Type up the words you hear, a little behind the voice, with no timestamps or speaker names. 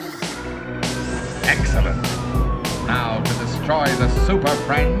Excellent. Now to destroy the Super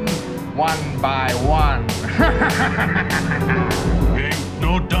Friends one by one. Ain't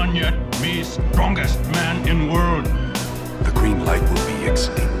no done yet. Me strongest man in world. The green light will be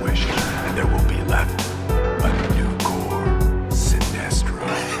extinguished, and there will be left a new core, Sinestro.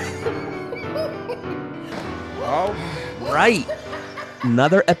 All right.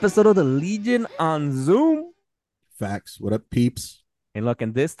 Another episode of the Legion on Zoom. Facts. What up, peeps? And look,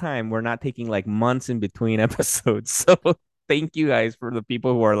 and this time we're not taking like months in between episodes. So thank you guys for the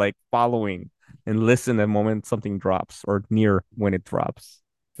people who are like following and listen the moment something drops or near when it drops.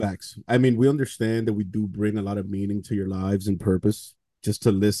 Facts. I mean, we understand that we do bring a lot of meaning to your lives and purpose just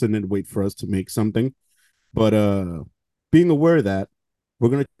to listen and wait for us to make something. But being aware of that, we're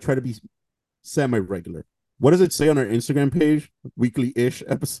going to try to be semi-regular. What does it say on our Instagram page? Weekly-ish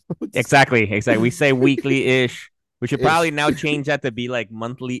episodes? Exactly. We say weekly-ish. We should probably now change that to be like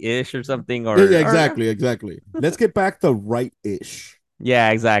monthly-ish or something. Or yeah, exactly. Let's get back to right-ish. Yeah,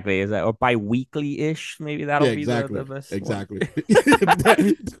 exactly. Is that or bi-weekly-ish? Maybe that'll be the best. Exactly.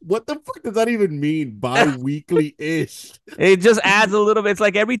 What the fuck does that even mean? Bi-weekly-ish. It just adds a little bit. It's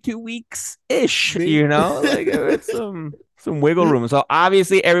like every 2 weeks-ish, you know? Like it's some wiggle room. So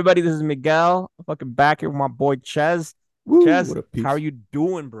obviously, everybody, this is Miguel. I'm fucking back here with my boy Chez. Woo, Chez, how are you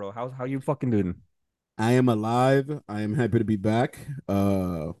doing, bro? How you fucking doing? I am alive. I am happy to be back.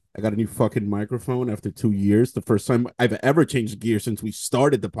 I got a new fucking microphone after 2 years. The first time I've ever changed gear since we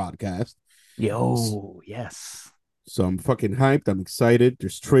started the podcast. Yo, yes. So I'm fucking hyped. I'm excited.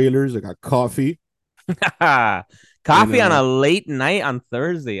 There's trailers. I got coffee. Coffee on a late night on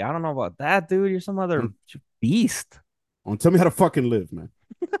Thursday. I don't know about that, dude. You're some other beast. Tell me how to fucking live, man.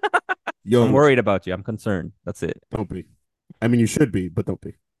 Yo, I'm worried about you. I'm concerned. That's it. Don't be. I mean, you should be, but don't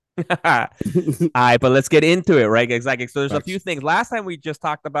be. All right, but let's get into it, right? Exactly. So there's a few things. Last time we just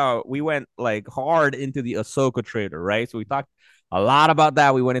talked about, we went like hard into the Ahsoka trailer, right? So we talked a lot about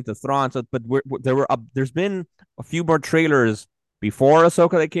that. We went into Thrawn, but there's been a few more trailers before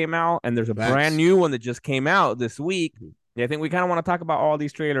Ahsoka that came out, and there's a brand new one that just came out this week. Yeah, I think we kind of want to talk about all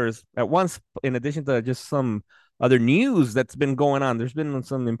these trailers at once, in addition to just some other news that's been going on. There's been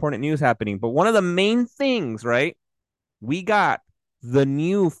some important news happening, but one of the main things, right? We got the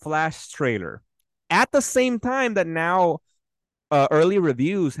new Flash trailer at the same time that now early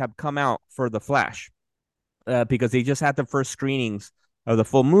reviews have come out for the Flash because they just had the first screenings of the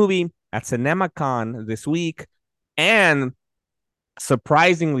full movie at CinemaCon this week, and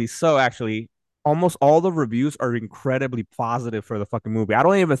surprisingly so, actually, almost all the reviews are incredibly positive for the fucking movie. I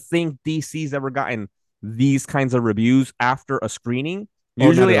don't even think DC's ever gotten these kinds of reviews after a screening.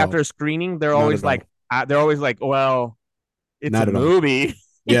 Usually after a screening, they're always like, well, it's a movie.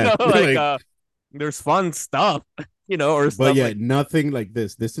 Yeah. There's fun stuff, or stuff. But yeah, nothing like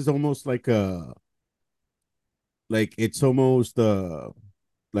this. This is almost like it's almost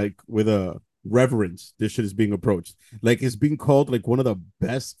like with a reverence this shit is being approached. Like it's being called like one of the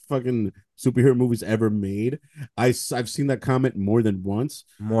best fucking superhero movies ever made. I've seen that comment more than once.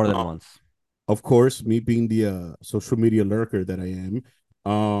 Of course, me being the social media lurker that I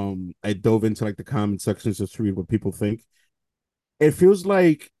am, I dove into like the comment sections just to read what people think. It feels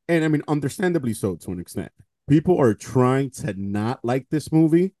like, and I mean, understandably so to an extent, people are trying to not like this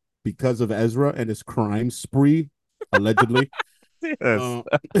movie because of Ezra and his crime spree, allegedly.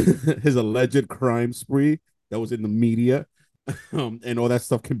 His alleged crime spree that was in the media. And all that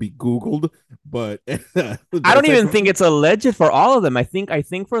stuff can be Googled, but I don't even think it's alleged for all of them. I think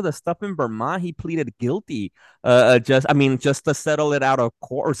for the stuff in Vermont, he pleaded guilty. Just to settle it out of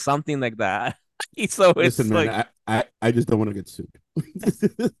court or something like that. So listen, man, I just don't want to get sued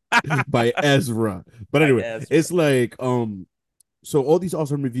by Ezra. But anyway, it's like so all these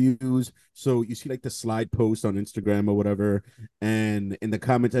awesome reviews. So you see like the slide post on Instagram or whatever, and in the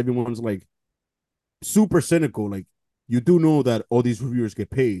comments, everyone's like super cynical. Like, you do know that all these reviewers get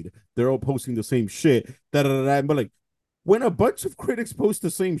paid. They're all posting the same shit. But like, when a bunch of critics post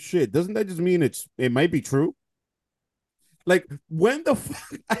the same shit, doesn't that just mean it might be true? Like, when the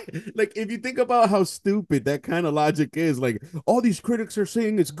fuck, like, if you think about how stupid that kind of logic is, like, all these critics are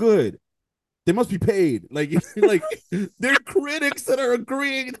saying it's good, they must be paid. Like, they're critics that are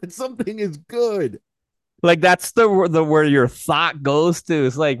agreeing that something is good. Like, that's the where your thought goes to.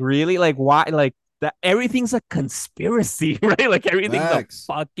 It's like, really, like, why, like, that everything's a conspiracy, right? Like, everything's a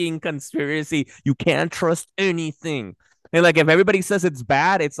fucking conspiracy. You can't trust anything. And like, if everybody says it's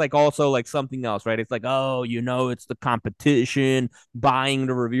bad, it's like also like something else, right? It's like, oh, it's the competition buying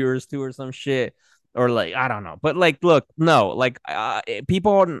the reviewers too or some shit. Or like, I don't know. But like, look, no, like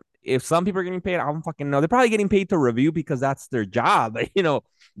people, if some people are getting paid, I don't fucking know. They're probably getting paid to review because that's their job, Word.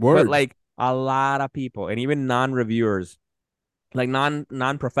 But like, a lot of people, and even non-reviewers, like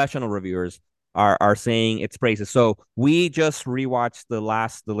non-professional reviewers, are saying its praises. So we just rewatched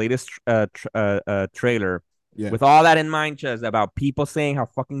the latest trailer. Yeah. With all that in mind, Ches, about people saying how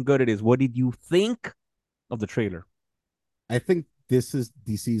fucking good it is, what did you think of the trailer? I think this is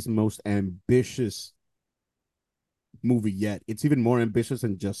DC's most ambitious movie yet. It's even more ambitious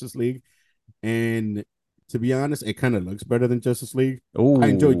than Justice League. And to be honest, it kind of looks better than Justice League. Oh, I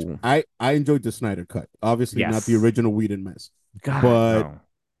enjoyed the Snyder cut. Obviously, not the yes. original Whedon mess. God, But no.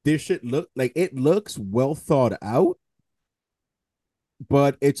 this shit it looks well thought out.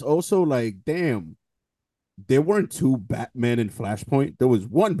 But it's also like, damn, there weren't two Batman in Flashpoint. There was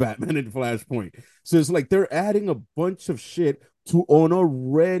one Batman in Flashpoint. So it's like they're adding a bunch of shit to an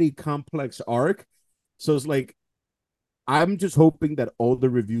already complex arc. So it's like I'm just hoping that all the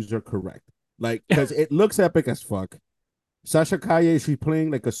reviews are correct. Like, because it looks epic as fuck. Sasha Kaye, is she playing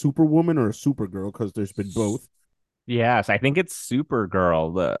like a superwoman or a supergirl? Because there's been both. Yes, I think it's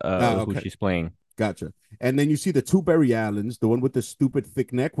Supergirl, who Okay. she's playing. Gotcha. And then you see the two Barry Allens, the one with the stupid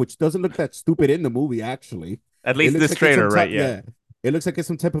thick neck, which doesn't look that stupid in the movie, actually. At It least looks this like trailer, right? Yeah. yeah. It looks like it's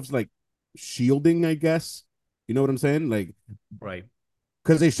some type of like shielding, I guess. You know what I'm saying? Like, Right.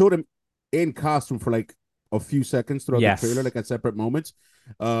 because they showed him in costume for like a few seconds throughout the trailer, Yes. like at separate moments.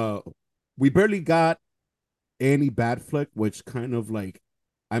 We barely got any bad flick, which kind of like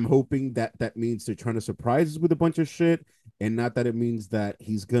I'm hoping that that means they're trying to surprise us with a bunch of shit, and not that it means that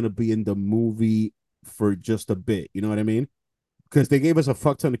he's gonna be in the movie for just a bit. You know what I mean? Because they gave us a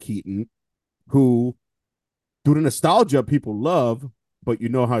fuck ton of Keaton, who, due to nostalgia, people love, but you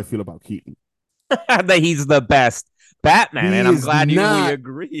know how I feel about Keaton. That he's the best Batman, He and I'm is glad we not.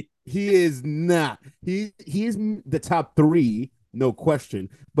 agree. He is not. He is the top three, no question,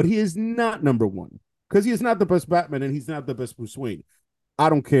 but he is not number one because he is not the best Batman and he's not the best Bruce Wayne. I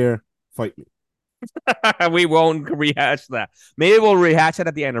don't care. Fight me. We won't rehash that. Maybe we'll rehash it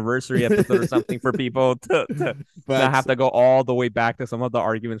at the anniversary episode or something for people to not have to go all the way back to some of the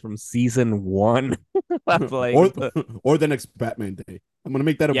arguments from season one. Like, or the next Batman Day. I'm gonna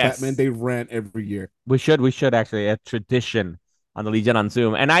make that a Batman Day rant every year. We should actually, a tradition on the Legion on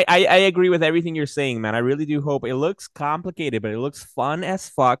Zoom. And I agree with everything you're saying, man. I really do hope it looks complicated, but it looks fun as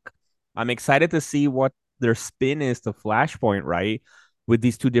fuck. I'm excited to see what their spin is to Flashpoint, right? With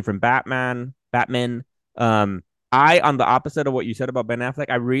these two different Batman. I, on the opposite of what you said about Ben Affleck,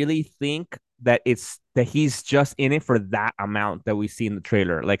 I really think that he's just in it for that amount that we see in the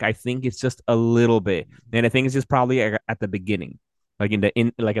trailer. Like, I think it's just a little bit, and I think it's just probably at the beginning, like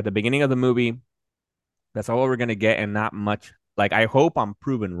like at the beginning of the movie. That's all we're gonna get, and not much. Like, I hope I'm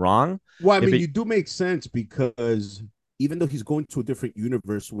proven wrong. Well, I mean, you do make sense because even though he's going to a different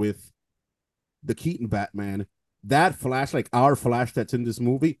universe with the Keaton Batman, that Flash, like our Flash that's in this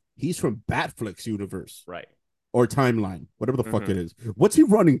movie, he's from Batfleck's universe. Right. Or timeline, whatever the fuck it is. What's he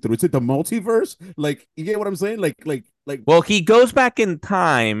running through? Is it the multiverse? Like, you get what I'm saying? Like. Well, he goes back in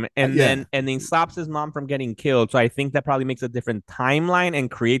time and then stops his mom from getting killed. So I think that probably makes a different timeline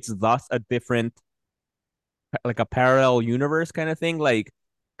and creates thus a different, like a parallel universe kind of thing. Like,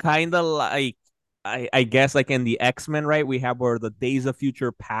 kind of like I guess like in the X-Men, right? We have where the Days of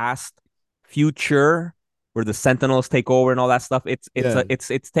Future Past, future, where the Sentinels take over and all that stuff.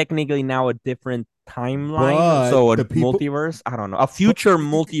 It's technically now a different timeline, but so a multiverse. I don't know, a future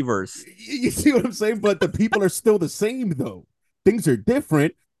multiverse. You see what I'm saying? But the people are still the same, though. Things are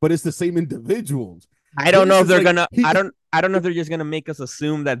different, but it's the same individuals. I don't know if they're gonna. I don't know if they're just gonna make us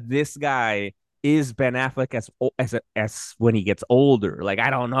assume that this guy is Ben Affleck as when he gets older. Like, I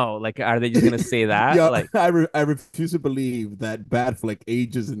don't know. Like, are they just gonna say that? Yeah, like, I refuse to believe that Batfleck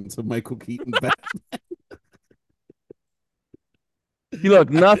ages into Michael Keaton Batman. Look,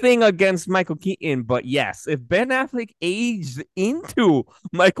 nothing against Michael Keaton, but yes, if Ben Affleck aged into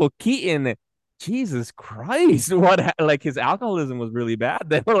Michael Keaton, Jesus Christ, like his alcoholism was really bad.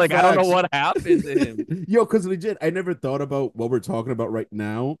 They were like, I don't know what happened to him. Yo, because legit, I never thought about what we're talking about right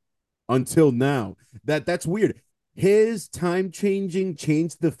now until now. That's weird. His time changed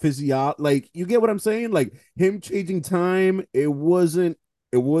the physiology. Like, you get what I'm saying? Like, him changing time, it wasn't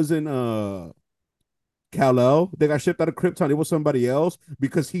Kal-El. They got shipped out of Krypton. It was somebody else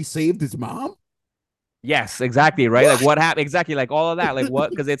because he saved his mom. Yes, exactly. Right. Like, what happened? Exactly. Like, all of that. Like,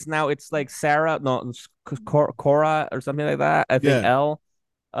 what? Because it's like Sarah, no, Cora or something like that. I think L.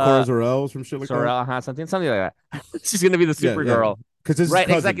 Cora Zor-El's from shit like that. Something like that. She's gonna be the Supergirl. Because right.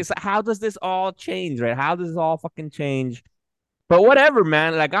 Exactly. So how does this all change? Right. How does this all fucking change? But whatever,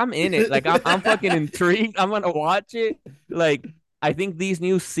 man. Like, I'm in it. Like, I'm fucking intrigued. I'm gonna watch it. Like, I think these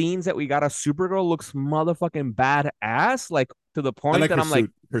new scenes that we got of Supergirl looks motherfucking badass, like to the I point like that her I'm like,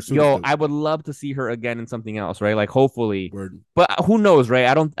 suit. Her suit is yo, dope. I would love to see her again in something else, right? Like hopefully. Word. But who knows, right?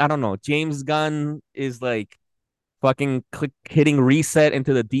 I don't know. James Gunn is like fucking hitting reset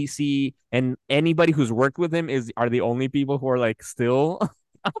into the DC, and anybody who's worked with him are the only people who are like still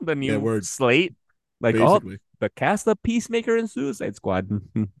on the Yeah, new word. slate. Like, oh, Basically. the cast of Peacemaker and Suicide Squad.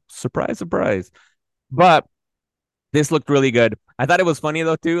 Surprise, surprise. But this looked really good. I thought it was funny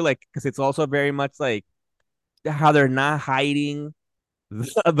though too, like because it's also very much like how they're not hiding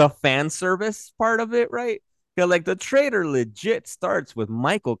the fan service part of it, right? Because like the trailer legit starts with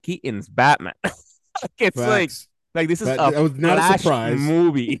Michael Keaton's Batman. It's Facts. like this is That a was not a Flash surprise.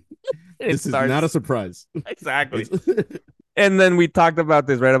 movie. It This is not a starts surprise. exactly. It's And then we talked about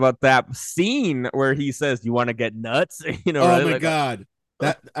this, right? About that scene where he says, "You want to get nuts?" oh Right? my Like, god.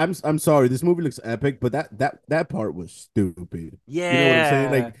 That I'm sorry. This movie looks epic, but that part was stupid. You know what I'm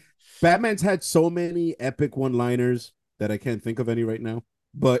saying? yeah. Like Batman's had so many epic one-liners that I can't think of any right now.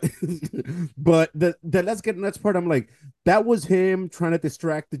 But but the let's get nuts part, I'm like, that was him trying to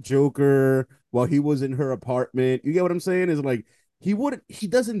distract the Joker while he was in her apartment. You get what I'm saying? Is like he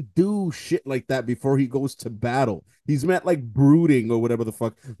doesn't do shit like that before he goes to battle. He's met like brooding or whatever the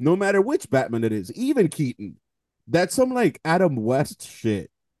fuck, no matter which Batman it is, even Keaton. That's some like Adam West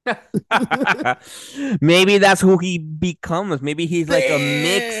shit. Maybe that's who he becomes. Maybe he's like a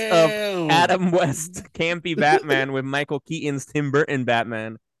mix of Damn. Adam West campy Batman with Michael Keaton's Tim Burton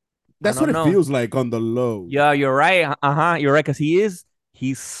Batman. I That's what don't it know. feels like on the low. Yeah, you're right. Uh-huh. You're right, because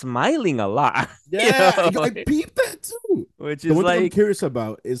he's smiling a lot. Yeah, I peeped that too. Which The is one thing I'm like, curious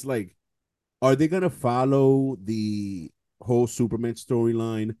about is like, are they gonna follow the whole Superman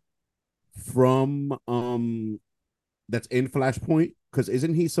storyline from that's in Flashpoint? Because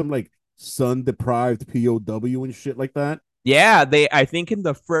isn't he some like sun deprived POW and shit like that? yeah, they I think in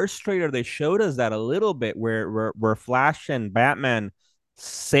the first trailer they showed us that a little bit where Flash and Batman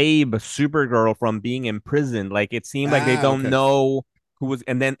save Supergirl from being imprisoned. Like it seemed like they Ah, don't okay. know who was,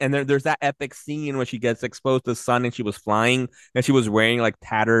 and then there's that epic scene where she gets exposed to the sun and she was flying and she was wearing like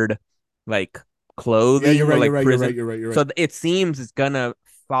tattered like Yeah, you're clothing or right. You're like right. You're right. prison. You're right. You're So right. it seems it's gonna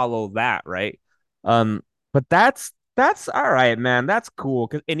follow that, right? Um, but that's all right, man. That's cool.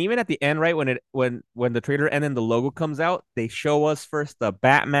 And even at the end, right when the trailer and then the logo comes out, they show us first the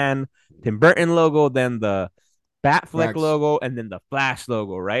Batman Tim Burton logo, then the Batfleck Facts. logo, and then the Flash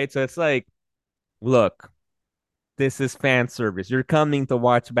logo, right? So it's like, look, this is fan service. You're coming to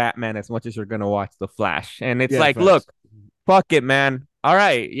watch Batman as much as you're gonna watch the Flash, and it's Yeah, like, look, facts. fuck it, man. All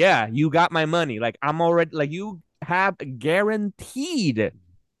right, yeah, you got my money. Like I'm already like you have guaranteed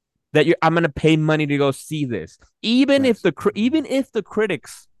that I'm gonna pay money to go see this, Facts. even if the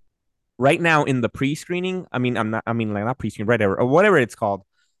critics right now in the pre-screening, I mean like not pre-screen, right, or whatever it's called,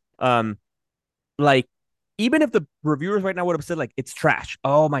 um, like even if the reviewers right now would have said like it's trash,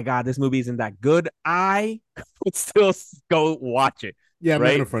 oh my god, this movie isn't that good, I would still go watch it, Yeah, I'm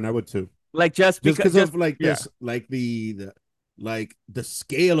not gonna right? front. I would too. Like Just because just of like yeah, this, like the like the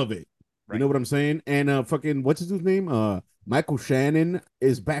scale of it. You know right. what I'm saying? And fucking what's his name? Michael Shannon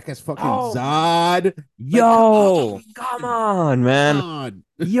is back as fucking Oh my Zod. Like, yo, come on, come man. on.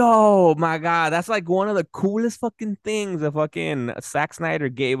 Yo, my God, that's like one of the coolest fucking things that fucking Zack Snyder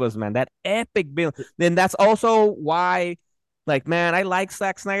gave us, man. That epic build. Then that's also why, like, man, I like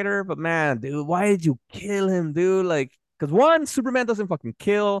Zack Snyder, but man, dude, why did you kill him, dude? Like, because one, Superman doesn't fucking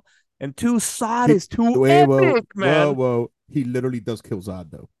kill, and two, Sod He, is too wait, epic, man. whoa. He literally does kill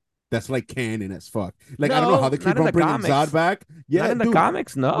Zod though. That's like canon as fuck. Like I don't know how No, they not keep in on the bringing Zod comics. back. Not Yeah, in the dude.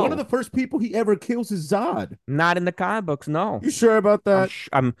 comics, One of no. the first people he ever kills is Zod. Not in the comic books, no. You sure about I'm that? sh-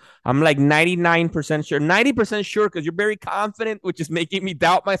 I'm I'm like 99% sure. 90% sure because you're very confident, which is making me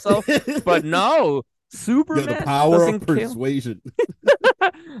doubt myself. But no, Yo, the Superman power of doesn't kill. persuasion.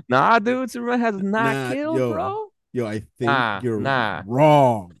 Nah, dude, Superman has not Nah, killed, yo, bro. I think Nah, you're nah.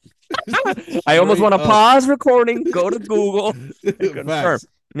 wrong. I almost Straight want to up. pause recording, go to Google, and confirm. Facts.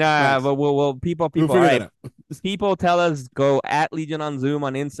 Nah, Facts. but We'll all figure that right. out. People tell us go at Legion on Zoom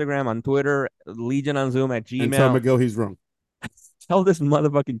on Instagram, on Twitter, Legion on Zoom at And tell Gmail. Miguel he's wrong. Tell this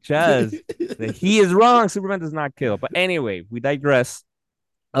motherfucking Chaz that he is wrong. Superman does not kill. But anyway, we digress.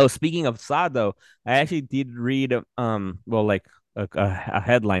 Oh, speaking of Saad, though, I actually did read well, like a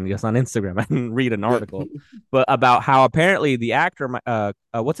headline just on Instagram. I didn't read an Yeah. article, but about how apparently the actor,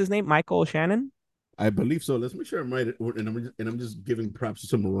 what's his name, Michael Shannon. I believe so. Let's make sure I'm right. And I'm just giving props to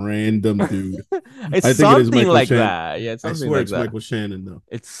some random dude. It's I think it is something Michael like Shannon. that. Yeah, it's I something swear like it's that. Michael Shannon though.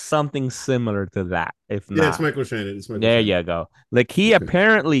 It's something similar to that, if Yeah, it's not. Michael Shannon. It's Michael There Shannon. you go. Like he Okay.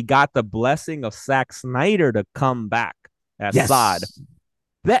 apparently got the blessing of Zack Snyder to come back as Yes. Sod.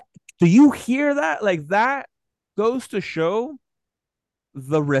 That do you hear that? Like that goes to show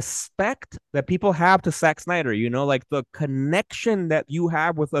the respect that people have to Zack Snyder, like the connection that you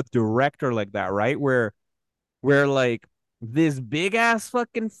have with a director like that, right? Where like this big ass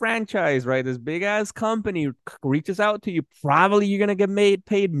fucking franchise, right? This big ass company reaches out to you. Probably you're gonna get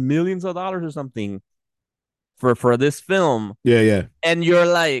paid millions of dollars or something for this film. Yeah. And you're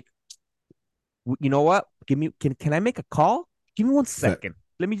like, you know what? Can I make a call? Give me 1 second.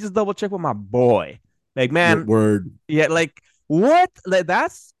 Let me just double check with my boy. Like, man, word. Yeah, like what? Like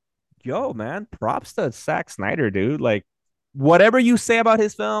that's man. Props to Zack Snyder, dude. Like, whatever you say about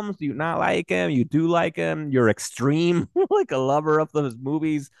his films, do you not like him? You do like him. You're extreme, like a lover of his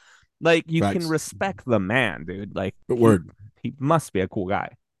movies. Like, you can respect the man, dude. Like, word. He must be a cool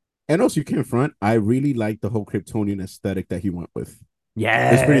guy. And also, you can't front. I really like the whole Kryptonian aesthetic that he went with.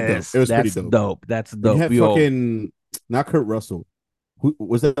 Yeah, it's pretty dope. It was pretty dope. That's dope. You had fucking not Kurt Russell. Who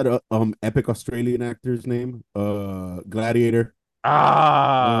was that? Epic Australian actor's name? Gladiator.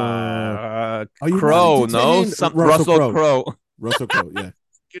 Crowe. No, Russell Crowe. Russell Crowe. Yeah.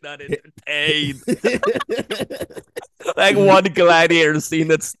 You're not entertained. Like one Gladiator scene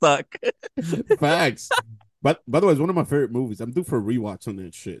that's stuck. Facts. But by the way, it's one of my favorite movies. I'm due for a rewatch on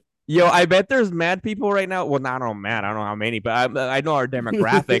that shit. Yo, I bet there's mad people right now. Well, not mad. I don't know how many, but I know our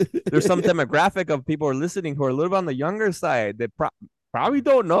demographic. There's some demographic of people who are listening who are a little bit on the younger side that probably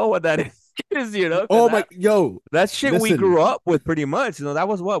don't know what that is. Oh that shit we grew up with pretty much. That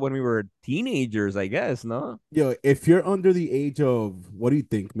was when we were teenagers, I guess. No. Yo, if you're under the age of what do you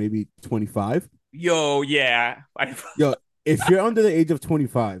think? Maybe 25. Yo, yeah. Yo, if you're under the age of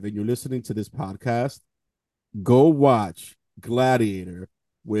 25 and you're listening to this podcast, go watch Gladiator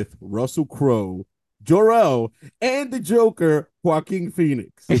with Russell Crowe, Jor-El, and the Joker, Joaquin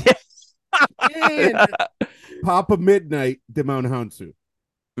Phoenix. And Papa Midnight, the Mount Hansu.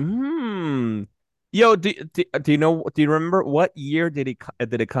 Yo, do you know? Do you remember what year did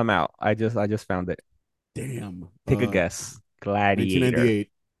it come out? I just found it. Damn. Take a guess. Gladiator.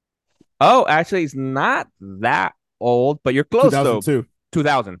 1998. Oh, actually, it's not that old, but you're close 2002. though.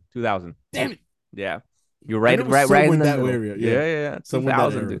 2000. Damn it. Yeah. You're right in that area. Yeah.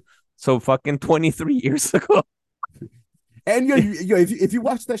 2000, dude. So fucking 23 years ago. And if you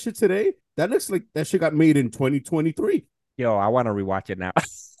watch that shit today, that looks like that shit got made in 2023. Yo, I want to rewatch it now.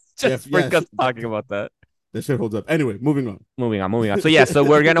 Just for us talking about that. That shit holds up. Anyway, moving on. So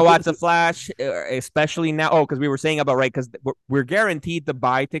we're gonna watch The Flash, especially now. Oh, because we were saying about because we're guaranteed to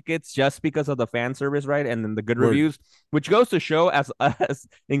buy tickets just because of the fan service, right? And then the good reviews, which goes to show as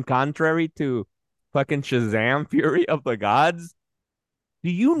in contrary to fucking Shazam Fury of the Gods.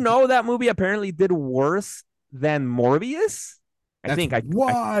 Do you know that movie apparently did worse than Morbius? I think I could be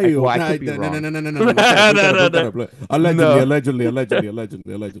wrong. No. Allegedly. We don't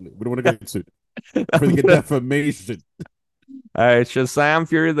want to get sued for the defamation. All right, Shazam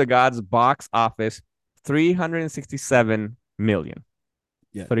Fury of the Gods box office 367 million.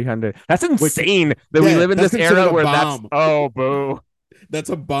 Yeah, 300. That's insane that we live in this era where that's boo.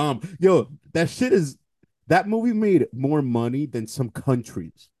 That's a bomb. Yo, that movie made more money than some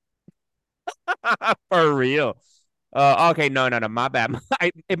countries. For real. Okay, no, my bad.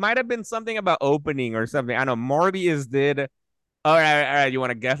 It might have been something about opening or something. I know Morbius did. All right. You want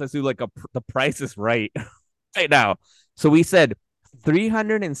to guess? Let's do like the Price is Right right now. So we said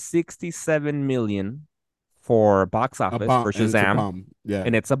 367 million for box office for Shazam,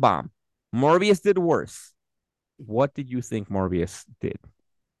 and it's a bomb. Morbius did worse. What did you think Morbius did?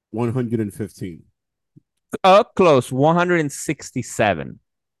 115. Close. 167.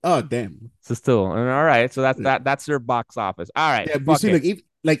 Oh damn! So still, all right. So that's their box office. All right. Yeah, you see,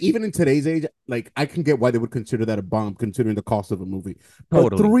 even in today's age, like I can get why they would consider that a bomb, considering the cost of a movie.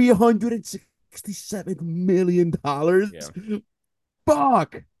 Totally. $367 million. Yeah.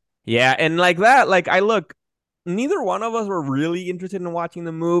 Fuck. Yeah, and like that, like neither one of us were really interested in watching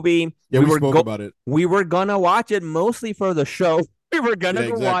the movie. Yeah, we spoke about it. We were gonna watch it mostly for the show. We were gonna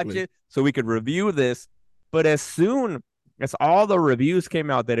go watch it so we could review this. But as soon as all the reviews came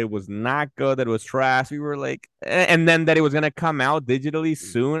out that it was not good, that it was trash, we were like, and then that it was gonna come out digitally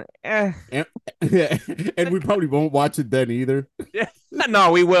soon. And we probably won't watch it then either. Yeah,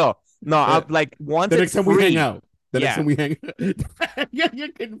 no, we will. No, once the next time we hang out. Next time we hang out. Yeah,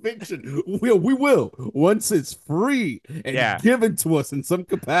 your conviction. We will once it's free and given to us in some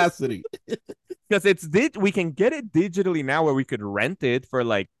capacity. Because we can get it digitally now where we could rent it for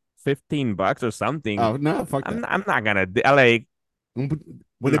like $15 or something. Oh no, fuck that. I'm not gonna like When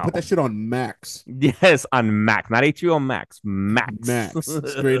they put No. that shit on Max, Yes, on Max, not HBO Max, Max. Max,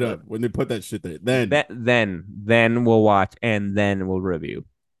 straight up. When they put that shit there, then then we'll watch and then we'll review.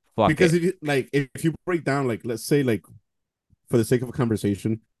 Fuck because it. if you, like if you break down like let's say like for the sake of a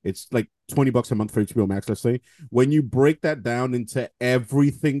conversation, it's like $20 a month for HBO Max. Let's say when you break that down into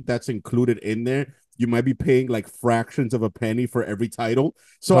everything that's included in there, you might be paying like fractions of a penny for every title.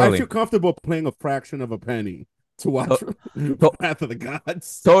 So I Totally. feel comfortable paying a fraction of a penny to watch To- to- Wrath of the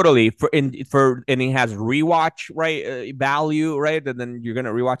Gods. Totally for and it has rewatch right value right and then you're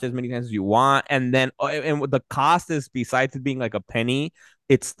gonna rewatch as many times as you want and the cost is besides it being like a penny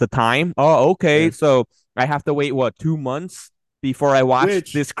it's the time. Oh, okay, Yeah. so I have to wait what 2 months before I watch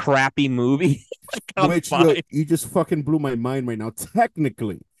Which this crappy movie. I'm which fine. you just fucking blew my mind right now.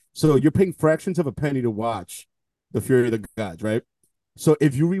 Technically, so you're paying fractions of a penny to watch the Fury of the Gods, right? So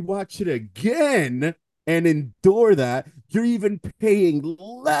if you rewatch it again and endure that, you're even paying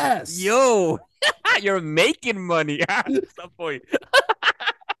less. Yo, you're making money at some point.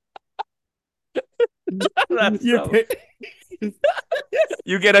 That's You're so paying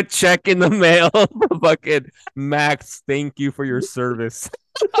you get a check in the mail from fucking Max. Thank you for your service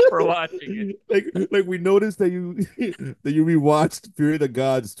for watching it. like we noticed that you that you rewatched Fury of the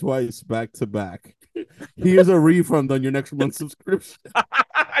Gods twice back to back. Here's a refund on your next month's subscription.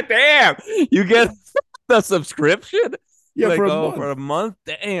 Damn, you get the subscription? Yeah, Like, for a oh, for month. a month?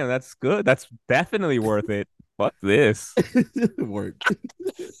 Damn, that's good. That's definitely worth it. Fuck this. Word.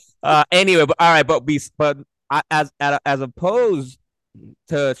 Anyway, but all right, but as opposed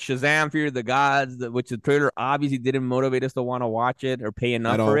to Shazam: Fear of the Gods, which the trailer obviously didn't motivate us to want to watch it or pay At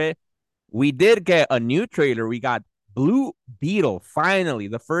enough for all. it. We did get a new trailer. We got Blue Beetle finally,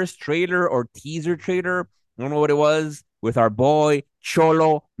 the first trailer or teaser trailer. I don't know what it was with our boy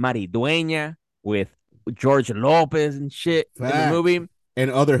Cholo Maridueña with George Lopez and shit in the Facts. movie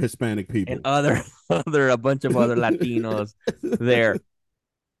And other Hispanic and people. other a bunch of other Latinos there.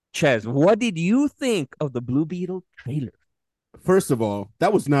 Ches, what did you think of the Blue Beetle trailer? First of all,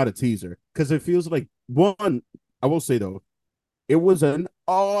 that was not a teaser because it feels like one. I will say though, it was an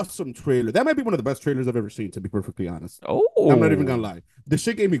awesome trailer. That might be one of the best trailers I've ever seen, to be perfectly honest. I'm not even gonna Oh, lie. The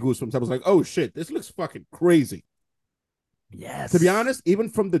shit gave me goosebumps. I was like, oh shit, this looks fucking crazy. To be yes. honest, even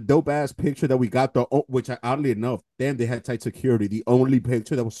from the dope ass picture that we got, which I oddly enough, damn, they had tight security. The only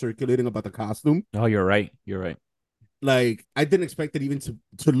picture that was circulating about the costume, Oh, you're right. You're right. like I didn't expect it even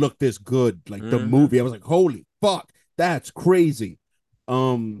to look this good. Like the Mm-hmm. movie, I was like, holy fuck, that's crazy.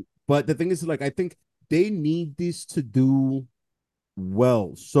 But the thing is, like, I think they need this to do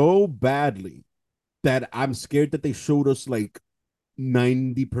well so badly that I'm scared that they showed us like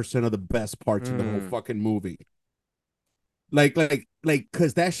 90% of the best parts in the whole Mm. fucking movie.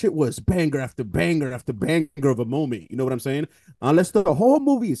 Cause that shit was banger after banger after banger of a moment. You know what I'm saying? Unless the whole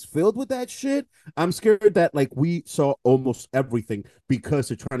movie is filled with that shit, I'm scared that like we saw almost everything because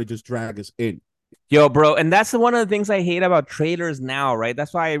they're trying to just drag us in. Yo, bro, and that's one of the things I hate about trailers now, right?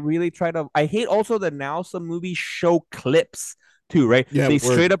 That's why I really try to. I hate also that now some movies show clips too, right? Yeah, They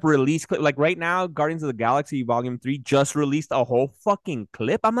straight word. up release clip. Like right now, Guardians of the Galaxy Volume 3 just released a whole fucking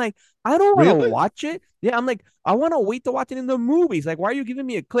clip. I'm like, I don't want to Really? watch it. Yeah, I'm like, I want to wait to watch it in the movies. Like, why are you giving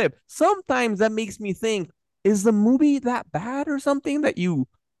me a clip? Sometimes that makes me think, is the movie that bad or something that you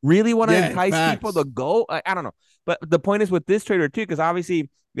really want to Yeah, entice people to facts. go? I don't know. But the point is with this trailer too, because obviously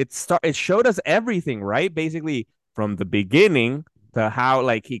it showed us everything, right? Basically from the beginning to how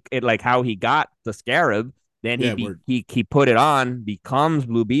how he got the scarab, then Yeah, word. he put it on, becomes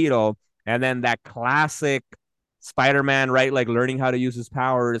Blue Beetle, and then that classic Spider-Man, right? Like learning how to use his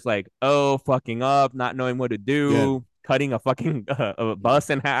powers, like oh fucking up, not knowing what to Yeah, do, cutting a fucking a bus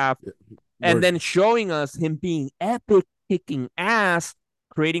in half, and word. then showing us him being epic, kicking ass,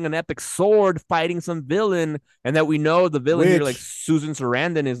 creating an epic sword, fighting some villain, and that we know the villain here, like Which Susan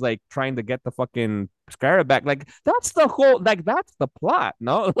Sarandon, is like trying to get the fucking Scarab back. Like that's the whole, like that's the plot,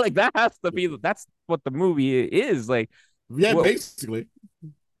 no? Like that has to be that's what the movie is. yeah, What, basically.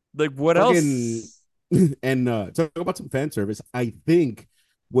 what Fucking else? and talk about some fan service. I think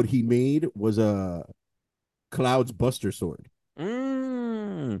what he made was a Cloud's Buster Sword.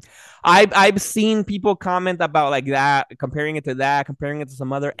 Mm. I've seen people comment about like that, comparing it to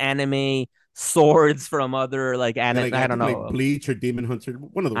some other anime swords from other like Yeah, anime. like I I don't think like know. Bleach or Demon Hunter,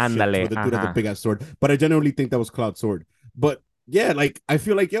 one of those shits where Ándale, the dude has a ajá. big ass sword. But I genuinely think that was Cloud's sword. But yeah, like I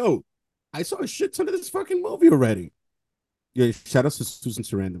feel like yo, I saw a shit ton of this fucking movie already. Yeah, shout out to Susan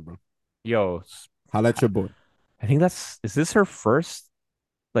Sarandon, bro. Yo, Holla at your boy. I think is this her first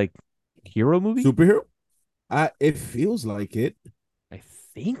like hero movie? Superhero? It feels like it. I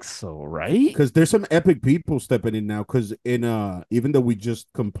think so, right? Because there's some epic people stepping in now. Because in even though we just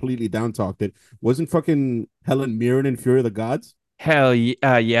completely down talked it, wasn't fucking Helen Mirren in Fury of the Gods? Hell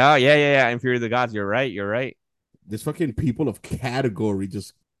yeah, yeah. Inferior the Gods. You're right. You're right. There's fucking people of category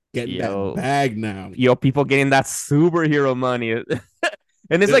just getting that Yo, bag now. people getting that superhero money.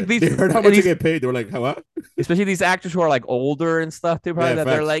 And it's like They heard how much they these, get paid. They were like, "What?" especially these actors who are like older and stuff too, probably Yeah, that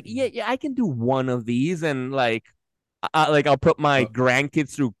they're facts. like, yeah, I can do one of these, and like I'll put my Uh,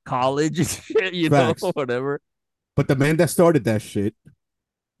 grandkids through college and shit, facts. whatever. But the man that started that shit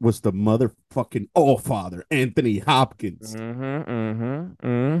was the motherfucking all father, Anthony Hopkins, Anthony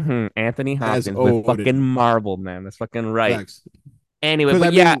as Hopkins with fucking Odin. Marvel, man. That's fucking right. Facts. Anyway, Because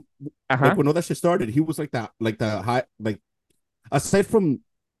but I yeah, mean, uh-huh. like when all that shit started, he was like the high, like aside from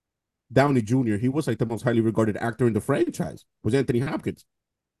Downey Jr., he was like the most highly regarded actor in the franchise. Was Anthony Hopkins,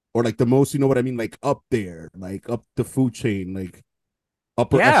 or like the most, you know what I mean, like up there, like up the food chain, like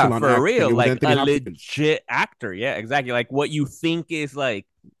upper Yeah, echelon for acting. real. It was Like Anthony a Hopkins. legit actor. Yeah, exactly. Like what you think is like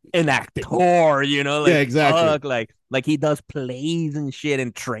an Acting. actor, Yeah, like exactly. fuck, like he does plays and shit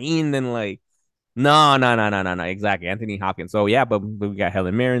and trained and like no. Exactly. Anthony Hopkins. So yeah, but we got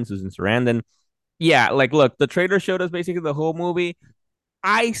Helen Mirren, Susan Sarandon. Yeah, like look, the trailer showed us basically the whole movie.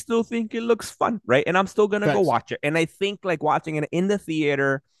 I still think it looks fun, right? And I'm still gonna go Facts. watch it. And I think like watching it in the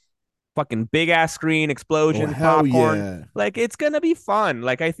theater, fucking big ass screen, Oh explosions, hell popcorn. yeah. Like it's gonna be fun.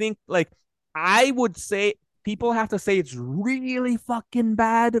 Like I think like I would say people have to say it's really fucking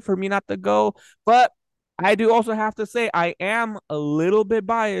bad for me not to go, but I do also have to say I am a little bit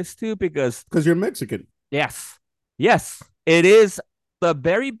biased too because Because you're Mexican. yes, yes, it is the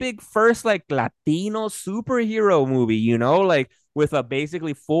very big first like Latino superhero movie, like with a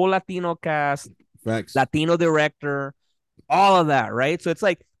basically full Latino cast, Facts. Latino director, all of that, right? So it's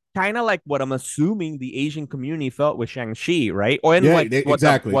like kind of like what I'm assuming the Asian community felt with Shang-Chi, right? Or in Yeah, like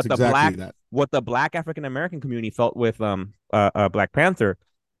exactly. It's exactly that. what the black African American community felt with Black Panther.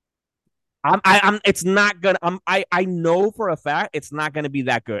 I'm it's not gonna I know for a fact it's not gonna be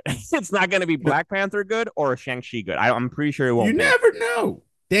that good. It's not gonna be No, Black Panther good or Shang-Chi good. I'm pretty sure it you won't be. never know.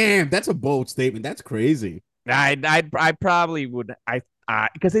 Damn, that's a bold statement. That's crazy. I probably would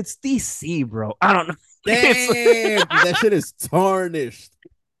because it's DC, bro. I don't know. It's Damn, that shit is tarnished.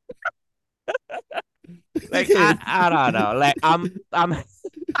 like I don't know. Like I'm I'm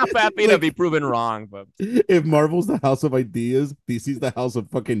happy to be Like, proven wrong, but if Marvel's the house of ideas, DC's the house of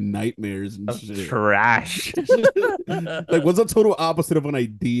fucking nightmares and shit. trash. Like, what's the total opposite of an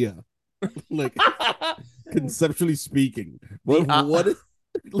idea? Like, conceptually speaking, the what is,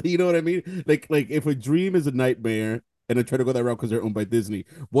 you know what I mean? Like if a dream is a nightmare and I try to go that route because they're owned by Disney,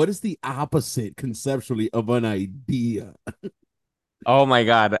 what is the opposite conceptually of an idea? Oh my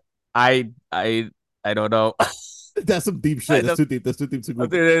god. I don't know. That's some deep I shit. That's don't, too deep. That's too deep to I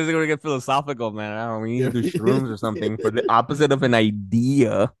think Google. this is gonna get philosophical, man. I don't know. We need Yeah. to do shrooms or something for the opposite of an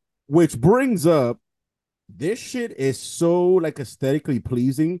idea. Which brings up, this shit is so like aesthetically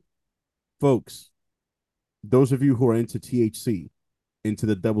pleasing, folks. Those of you who are into THC, into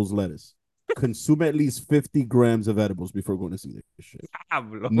the devil's lettuce, consume at least 50 grams of edibles before going to see this shit.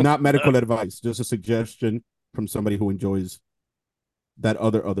 Not medical advice, just a suggestion from somebody who enjoys that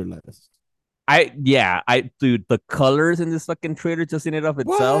other lettuce. Dude, the colors in this fucking trailer just in it of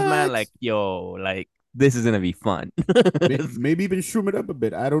itself, man. What? Like, yo, like this is gonna be fun. Maybe even shroom it up a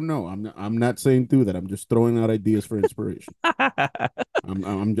bit. I don't know. I'm not saying do that. I'm just throwing out ideas for inspiration.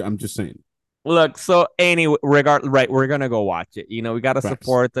 I'm just saying. Look, so anyway, right, we're gonna go watch it. We gotta Facts.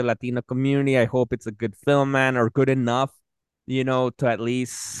 support the Latino community. I hope it's a good film, man, or good enough, to at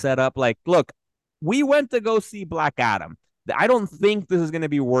least set up like, look, we went to go see Black Adam. I don't think this is gonna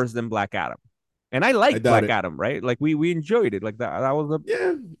be worse than Black Adam. And I I like doubt Black it. Adam, right? Like we enjoyed it. Like that was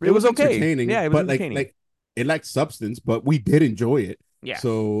Yeah, it it was was okay. entertaining, Yeah, it was but entertaining. it lacked substance, but we did enjoy it. Yeah.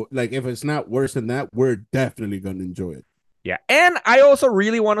 So like if it's not worse than that, we're definitely gonna enjoy it. Yeah. And I also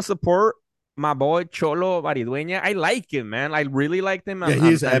really want to support my boy Cholo Maridueña. I like him, man. I really liked him Yeah, he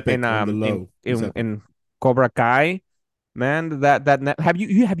is epic on the low. He's epic. in Cobra Kai. Man, have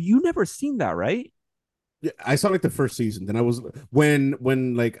you never seen that, right? Yeah, I saw like the first season. Then I was when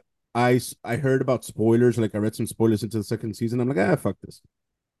like I heard about spoilers, like I read some spoilers into the second season. I'm like, fuck this.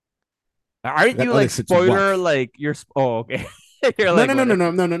 I Aren't got you other like shit to spoiler watch. like oh okay. You're No, like no, no, no, whatever.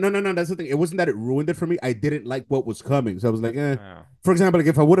 no, no, no, no, no, no. That's the thing. It wasn't that it ruined it for me. I didn't like what was coming, so I was like, eh. Oh. For example, like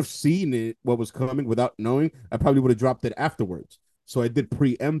if I would have seen it, what was coming without knowing, I probably would have dropped it afterwards. So I did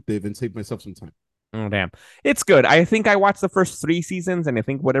preemptive and saved myself some time. Oh damn. It's good. I think I watched the first 3 seasons and I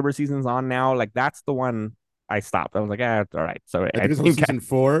think whatever season's on now, like that's the one I stopped. I was like, all right. So I think it's on season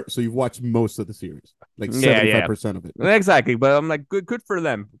 4, so you've watched most of the series, like 75% of it. Exactly. But I'm like, good for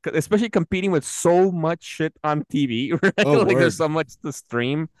them, especially competing with so much shit on TV. Right? Oh, like there's word. so much to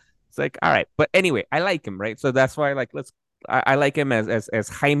stream. It's like, all right. But anyway, I like him, right? So that's why, like, I like him as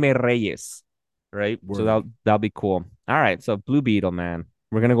Jaime Reyes, right? So Word. that'll be cool. All right. So Blue Beetle, man,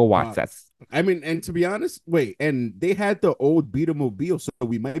 we're gonna go watch that. I mean, and to be honest, wait, and they had the old Beetlemobile, so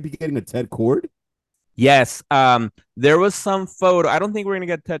we might be getting a Ted Cord. Yes. There was some photo. I don't think we're gonna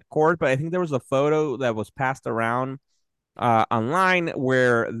get Ted Cord, but I think there was a photo that was passed around online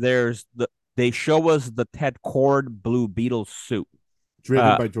where they show us the Ted Cord Blue Beetle suit.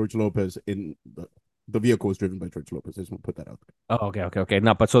 Driven by George Lopez in the vehicle was driven by George Lopez. I just want to put that out there. Oh, okay.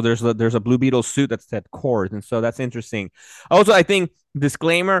 No, but so there's a Blue Beetle suit that's Ted Cord, and so that's interesting. Also, I think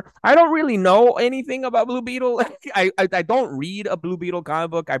disclaimer: I don't really know anything about Blue Beetle. I don't read a Blue Beetle comic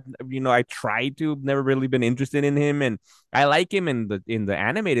book. I tried to, never really been interested in him, and I like him in the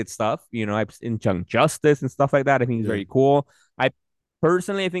animated stuff. I've in Young Justice and stuff like that. I think he's very cool. I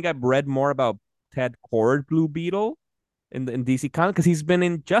think I've read more about Ted Cord Blue Beetle in DC Comics because he's been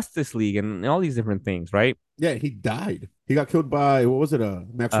in Justice League and all these different things, right? Yeah, he died. He got killed by what was it?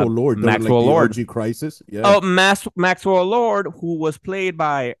 Maxwell Lord. Maxwell Lord. OG Crisis. Yeah. Oh, Maxwell Lord, who was played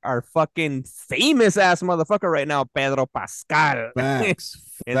by our fucking famous ass motherfucker right now, Pedro Pascal. Facts.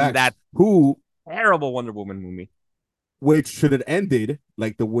 in Facts. That who terrible Wonder Woman movie. Which should have ended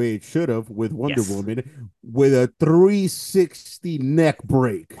like the way it should have with Wonder Woman with a 360 neck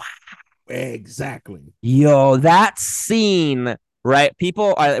break. Wow. Exactly. Yo, that scene, right?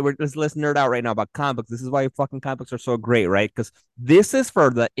 People let's nerd out right now about comic books. This is why fucking comic books are so great, right? Because this is for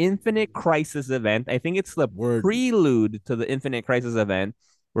the Infinite Crisis event. I think it's the prelude to the Infinite Crisis event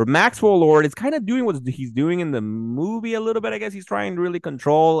where Maxwell Lord is kind of doing what he's doing in the movie a little bit. I guess he's trying to really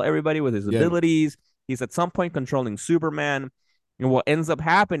control everybody with his abilities. He's at some point controlling Superman. And what ends up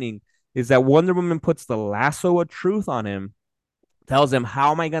happening is that Wonder Woman puts the lasso of truth on him, tells him,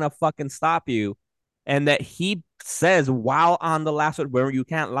 how am I going to fucking stop you? And that he says, while on the lasso, where you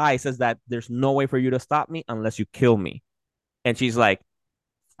can't lie, says that there's no way for you to stop me unless you kill me. And she's like,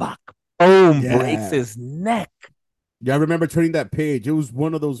 fuck, boom, breaks his neck. Yeah, I remember turning that page. It was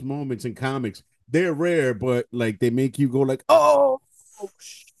one of those moments in comics. They're rare, but like they make you go like, oh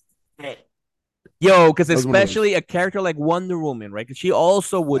shit. Yo, because especially a character like Wonder Woman, right? Because she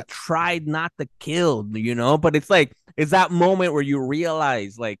also would try not to kill, but it's like, it's that moment where you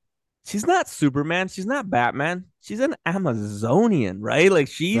realize, like, she's not Superman, she's not Batman, she's an Amazonian, right? Like,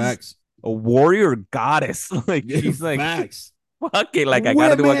 she's a warrior goddess. Like, she's like, fuck it, like, I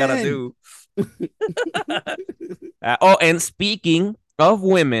gotta do what I gotta do. And speaking of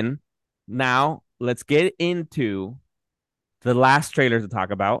women, now let's get into the last trailer to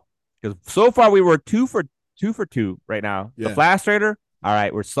talk about. Because so far we were two for two right now. Yeah. The Flash trailer, all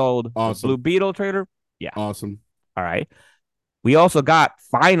right, we're sold. Awesome. The Blue Beetle trailer, yeah, awesome. All right, we also got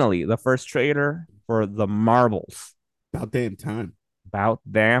finally the first trailer for the Marvels. About damn time.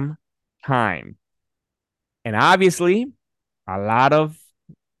 And obviously, a lot of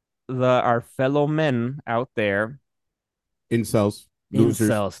our fellow men out there, incels,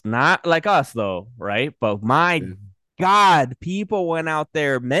 not like us though, right? But my God, men went out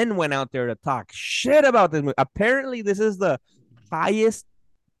there to talk shit about this movie. Apparently, this is the highest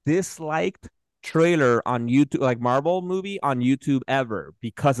disliked trailer on YouTube, like Marvel movie on YouTube ever,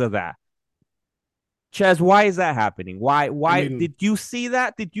 because of that. Ches, why is that happening? Why did you see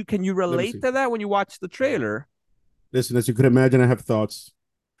that? Can you relate to that when you watch the trailer? Listen, as you could imagine, I have thoughts.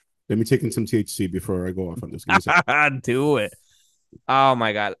 Let me take in some THC before I go off on this. Do it. Oh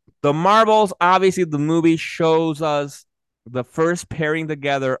my God. The Marvels, obviously the movie shows us the first pairing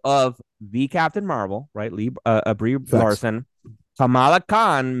together of the Captain Marvel, right? Brie Larson, Kamala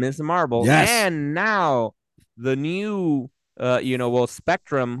Khan, Ms. Marvel, and now the new,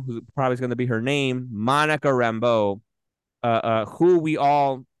 Spectrum, who probably is going to be her name, Monica Rambeau,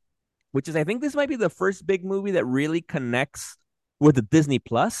 which is, I think this might be the first big movie that really connects with the Disney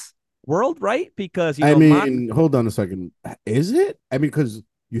Plus world, right? Because, hold on a second. Is it? I mean, because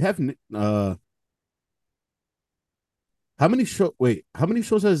you have how many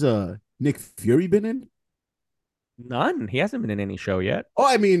shows has Nick Fury been in? None. He hasn't been in any show yet. Oh,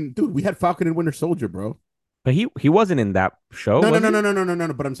 I mean, dude, we had Falcon and Winter Soldier, bro. But he wasn't in that show. No.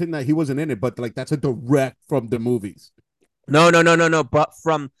 But I'm saying that he wasn't in it. But like that's a direct from the movies. No. But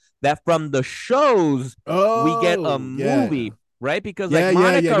from the shows, we get a movie. Right? Because you're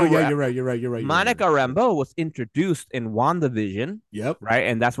right. Monica Rambeau was introduced in WandaVision. Yep. Right.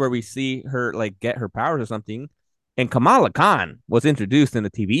 And that's where we see her like get her powers or something. And Kamala Khan was introduced in the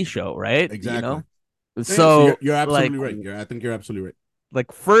TV show, right? Exactly. So So you're like absolutely right. I think you're absolutely right.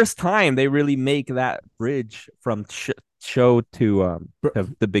 like first time they really make that bridge from show to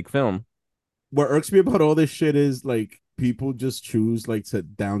the big film. What irks me about all this shit is like people just choose like to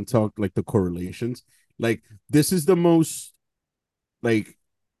down talk like the correlations. Like this is the most like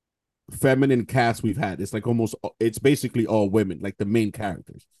feminine cast we've had. It's like almost it's basically all women, like the main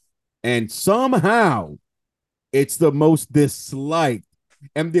characters. And somehow it's the most disliked.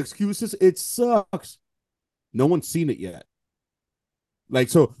 And the excuses, it sucks. No one's seen it yet. Like,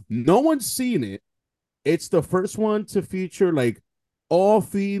 so no one's seen it. It's the first one to feature like all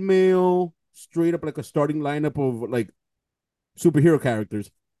female, straight up like a starting lineup of like superhero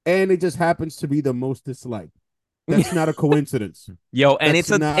characters. And it just happens to be the most disliked. That's not a coincidence. Yo, and That's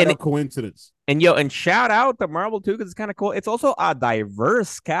it's not a coincidence. and shout out to Marvel too, because it's kind of cool. It's also a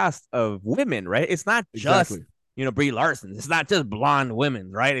diverse cast of women, right? It's not just Exactly. Brie Larson. It's not just blonde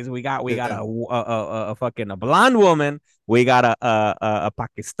women, right? We got Yeah. a fucking a blonde woman. We got a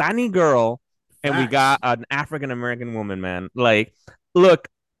Pakistani girl, and we got Facts. an African American woman. Man, like, look,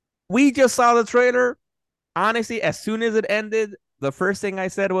 we just saw the trailer. Honestly, as soon as it ended, the first thing I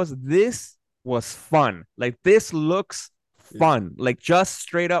said was, "This was fun. Like, this looks fun. Like, just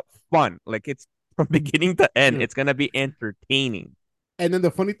straight up fun. Like, it's from beginning to end. Yeah. It's gonna be entertaining." And then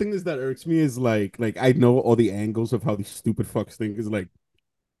the funny thing is that irks me is like I know all the angles of how these stupid fucks think is like.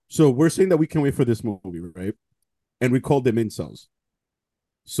 So we're saying that we can't wait for this movie, right? And we called them incels.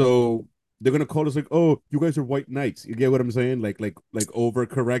 So they're gonna call us like, "Oh, you guys are white knights." You get what I'm saying? Like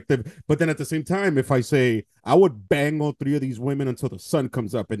overcorrective. But then at the same time, if I say I would bang all three of these women until the sun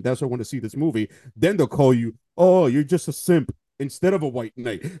comes up, and that's why I want to see this movie, then they'll call you, "Oh, you're just a simp instead of a white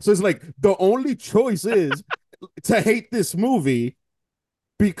knight." So it's like the only choice is to hate this movie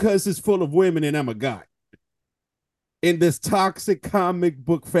because it's full of women and I'm a guy in this toxic comic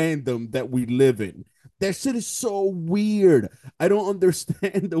book fandom that we live in. That shit is so weird. I don't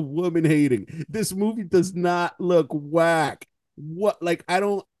understand the woman hating. This movie does not look whack. What like I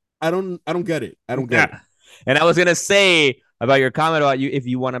don't get it. I don't get it. And I was gonna say about your comment about if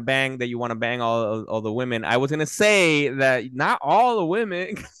you want to bang, that you want to bang all the women. I was gonna say that not all the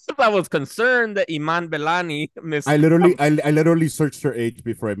women. I was concerned that Iman Belani missed. I literally searched her age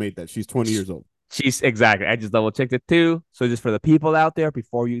before I made that. She's 20 years old. She's exactly. I just double checked it too. So just for the people out there,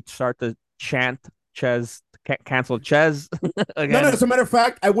 before you start to chant Ches, cancel Ches No, again. no, as a matter of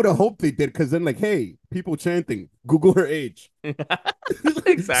fact, I would have hoped they did because then, like, hey, people chanting, Google her age.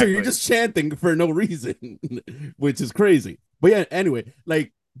 Exactly. So you're just chanting for no reason, which is crazy. But yeah, anyway,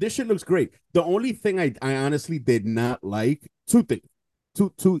 like, this shit looks great. The only thing I honestly did not like, two things,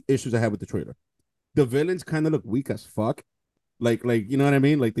 two issues I had with the trailer. The villains kind of look weak as fuck. Like, you know what I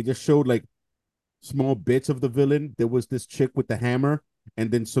mean? Like, they just showed, like, small bits of the villain. There was this chick with the hammer,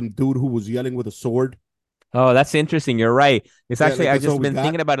 and then some dude who was yelling with a sword. Oh, that's interesting. You're right. It's actually like, I've that's all just we been got.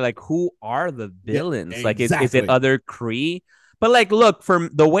 thinking about it. Like, who are the Yeah, villains? Like, is it exactly. other Kree? But like, look, from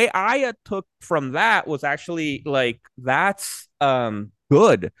the way I took from that was actually like that's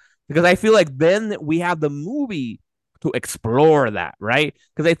good, because I feel like then we have the movie to explore that, right?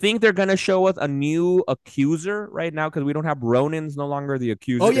 Because I think they're gonna show us a new accuser right now, because we don't have Ronin's no longer the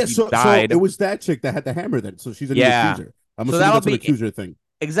accuser. Oh yeah, 'cause he so died. it was that chick that had the hammer then. So she's a new Yeah. accuser. I'm So assuming that'll that's an be accuser thing.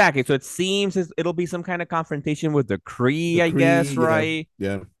 exactly. So it seems it'll be some kind of confrontation with the Kree, The I guess, Kree, yeah, right?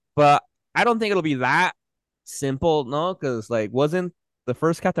 yeah. But I don't think it'll be that simple, no, because like wasn't the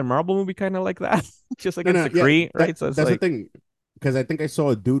first Captain Marvel movie kind of like that, just No, against no, the yeah. Kree, right? So it's That's the like, thing, because I think I saw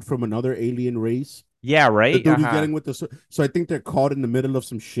a dude from another alien race. yeah, The right, dude who's getting with the so I think they're caught in the middle of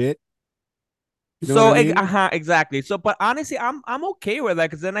some shit. You know what So I mean? exactly. So, but honestly, I'm okay with that,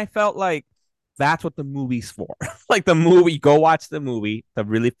 because then I felt like that's what the movie's for. Like the movie, go watch the movie to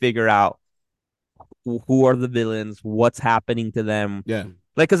really figure out who are the villains, what's happening to them. Yeah.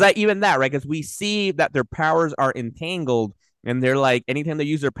 Like, because even that, right? Because we see that their powers are entangled, and they're like, anytime they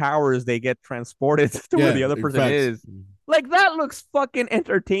use their powers, they get transported to where Yeah, the other in person facts. is. Like, that looks fucking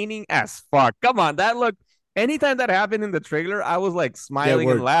entertaining as fuck. Come on, that look. Anytime that happened in the trailer, I was like smiling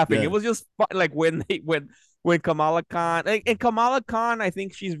and word. laughing. Yeah. It was just like when Kamala Khan, and Kamala Khan, I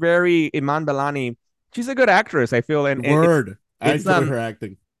think she's very Iman Belani. She's a good actress, I feel, and Word. I it's enjoy her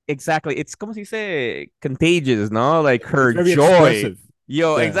acting. exactly. It's como si say contagious, no? Like her It's very joy. expressive.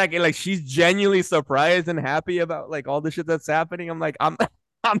 Yo, Yeah. exactly. Like she's genuinely surprised and happy about like all the shit that's happening. I'm like, I'm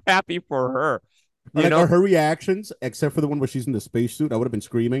I'm happy for her. You Like know? her reactions, except for the one where she's in the spacesuit, I would have been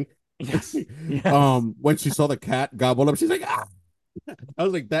screaming. Yes. Yes. When she saw the cat gobble up, she's like, ah. I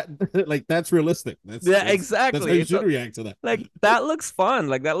was like, that, like that's realistic. Yeah, That's exactly. how you It's should react to that. like that looks fun.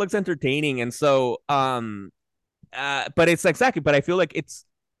 Like that looks entertaining. And so but it's exactly, but I feel like it's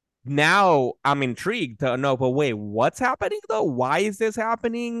now I'm intrigued to know, but wait, what's happening though? Why is this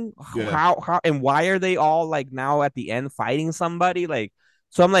happening? Yeah. How and why are they all like now at the end fighting somebody? Like,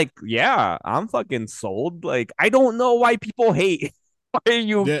 so I'm like, yeah, I'm fucking sold. Like, I don't know why people hate.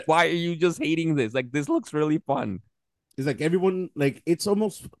 Yeah. Why are you just hating this? Like, this looks really fun. It's like everyone like it's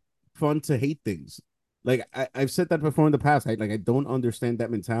almost fun to hate things. Like I've said that before in the past. I don't understand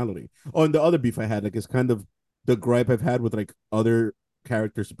that mentality. Oh, and the other beef I had, like, is kind of the gripe I've had with like other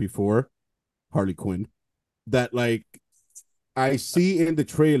characters before Harley Quinn. That like I see in the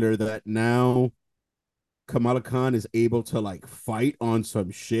trailer that now Kamala Khan is able to like fight on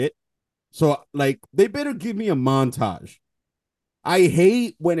some shit. So like they better give me a montage. I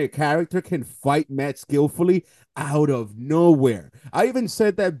hate when a character can fight Matt skillfully out of nowhere. I even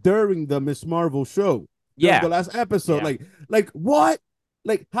said that during the Miss Marvel show, during Yeah, the last episode. yeah, Like what?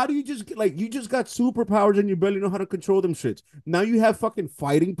 Like, how do you just like you just got superpowers and you barely know how to control them shits? Now you have fucking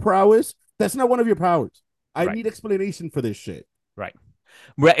fighting prowess. That's not one of your powers. I right, need explanation for this shit. right.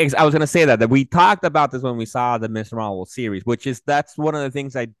 I was gonna say that we talked about this when we saw the Miss Marvel series, which is that's one of the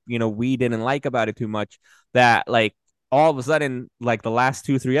things we didn't like about it too much. That like all of a sudden, like the last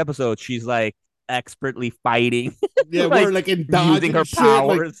 2 3 episodes, she's like expertly fighting, Yeah, we're like like in using dodging her and shit. Like,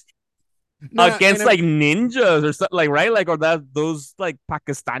 powers nah, and against like ninjas or something, like right, like or that those like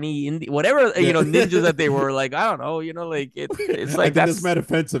Pakistani Indian whatever yeah. ninjas that they were like I don't know, like it's I like think that's that's mad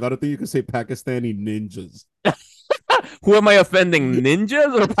offensive. I don't think you can say Pakistani ninjas. who am I offending,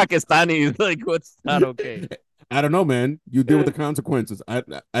 ninjas or Pakistanis? Like what's not okay? I don't know, man. You deal with the consequences. I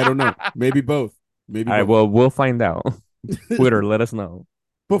don't know. Maybe both. Maybe All right, both. well, we'll find out. Twitter, let us know.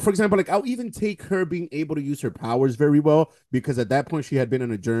 But for example, like I'll even take her being able to use her powers very well because at that point she had been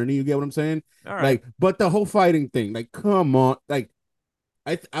on a journey. You get what I'm saying? All right. Like, but the whole fighting thing, like, come on, like,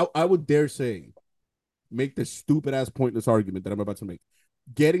 I would dare say, make this stupid ass pointless argument that I'm about to make.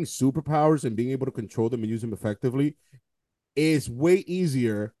 Getting superpowers and being able to control them and use them effectively is way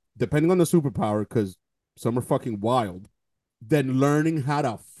easier, depending on the superpower, because some are fucking wild, than learning how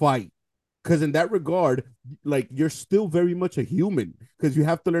to fight. Because in that regard, like you're still very much a human because you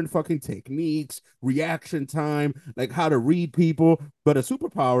have to learn fucking techniques, reaction time, like how to read people. But a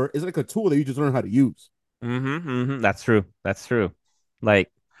superpower is like a tool that you just learn how to use. That's true. That's true.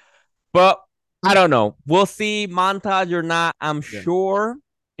 Like, but I don't know. We'll see montage or not. I'm Yeah, sure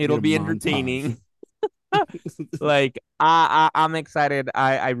need it'll a be montage. entertaining. Like, I'm excited.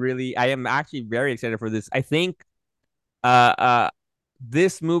 I am actually very excited for this. I think, uh, uh,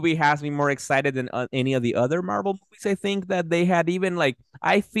 this movie has me more excited than any of the other Marvel movies. I think that they had even like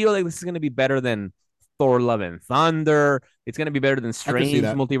I feel like this is gonna be better than Thor: Love and Thunder. It's gonna be better than I can see Strange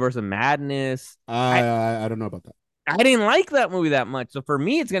that. Multiverse of Madness. I I don't know about that. I didn't like that movie that much, so for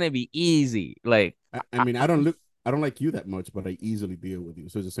me it's gonna be easy. Like I mean, I don't like you that much, but I easily deal with you.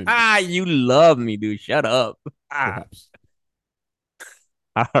 So it's the same thing, you love me, dude. Shut up. Ah, perhaps.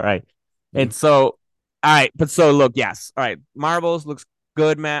 all right. Yeah. And so, all right, but so look, yes, all right. Marvels looks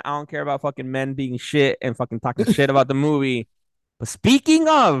good, man. I don't care about fucking men being shit and fucking talking shit about the movie. But speaking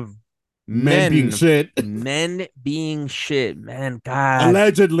of Men being men, shit. men being shit, man, god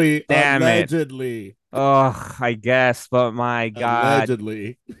Allegedly, damn it. allegedly, Oh, I guess, but my god,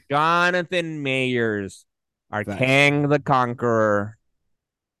 allegedly. Jonathan Mayers, our Facts, Kang the Conqueror.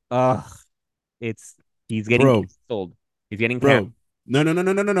 Ugh, it's he's getting bro, canceled. He's getting canceled. bro. No, no, no,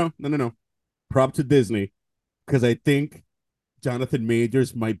 no, no, no, no, no, no, no. Prop to Disney because I think Jonathan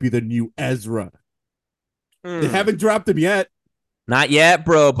Majors might be the new Ezra. They Hmm. haven't dropped him yet. Not yet,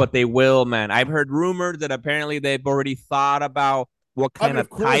 bro, but they will, man. I've heard rumors that apparently they've already thought about what I kind mean, of of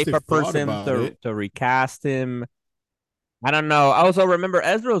course, type they've of thought person about to it. recast him. I don't know. I also remember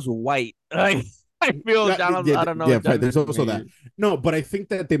Ezra's white. Like I feel Yeah, Jonathan. yeah, I don't know yeah. what There's Jonathan also that. Majors. No, but I think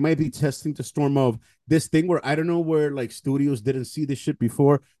that they might be testing the storm of this thing where I don't know where like studios didn't see this shit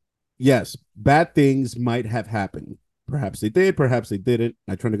before. Yes, bad things might have happened. Perhaps they did, perhaps they didn't.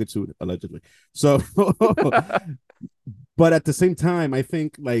 I'm trying to get sued, allegedly. So, but at the same time, I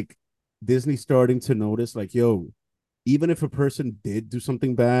think like Disney's starting to notice, like, yo, even if a person did do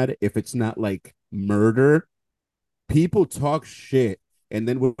something bad, if it's not like murder, people talk shit. And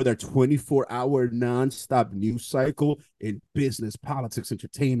then with their 24-hour nonstop news cycle in business, politics,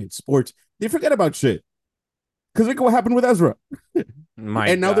 entertainment, sports, they forget about shit. Because look what happened with Ezra. My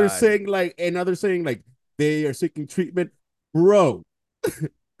And now they're God. saying like they are seeking treatment. Bro,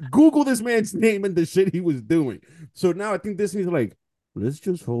 Google this man's name and the shit he was doing. So now I think Disney's like, let's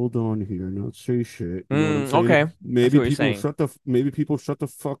just hold on here, not say shit. You know what I'm saying? Okay. I see what you're saying. Maybe people shut the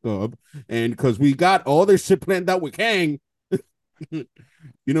fuck up. And because we got all this shit planned out with Kang, You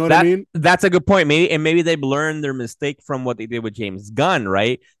know what I mean? That's a good point. Maybe they've learned their mistake from what they did with James Gunn,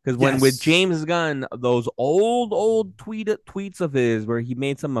 right? Because when with James Gunn, those old tweets of his where he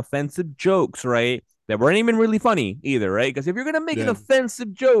made some offensive jokes, right? That weren't even really funny either, right? Because if you're gonna make an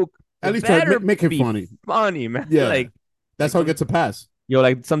offensive joke, at least try to make it funny, man. Yeah, like that's how it gets a pass.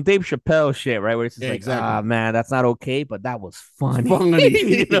 Like some Dave Chappelle shit, right? Where it's just exactly. Man, that's not okay, but that was funny.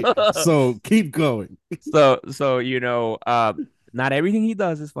 Funny. So keep going. so not everything he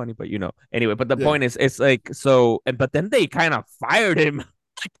does is funny, but anyway. But the point is, it's like but then they kind of fired him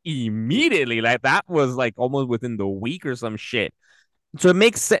like immediately. Like that was like almost within the week or some shit. So it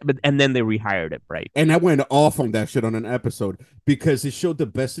makes sense, and then they rehired him, right? And I went off on that shit on an episode because it showed the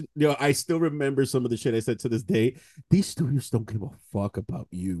best. I still remember some of the shit I said to this day. These studios don't give a fuck about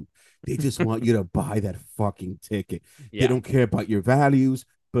you. They just want you to buy that fucking ticket. They don't care about your values,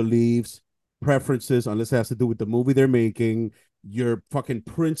 beliefs, preferences, unless it has to do with the movie they're making, your fucking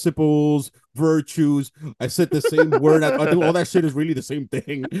principles, virtues. I said the same word. I think all that shit is really the same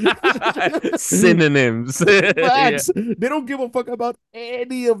thing. Synonyms. Facts. Yeah. They don't give a fuck about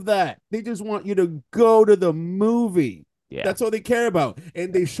any of that. They just want you to go to the movie. Yeah. That's all they care about.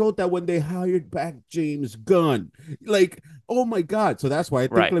 And they showed that when they hired back James Gunn. Like, oh my God. So that's why I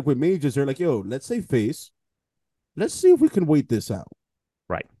think like with majors, they're like, yo, let's say face. Let's see if we can wait this out.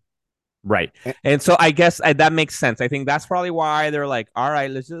 Right. And so I guess that makes sense. I think that's probably why they're like, all right,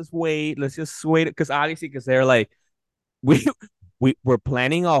 let's just wait. Because obviously, because they're like, we're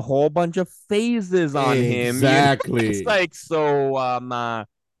planning a whole bunch of phases on him. Exactly. It's like, so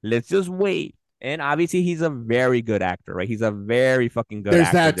let's just wait. And obviously, he's a very good actor, right? He's a very fucking good actor.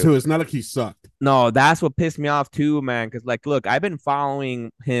 There's that too. It's not like he sucked. No, that's what pissed me off too, man. Because like, look, I've been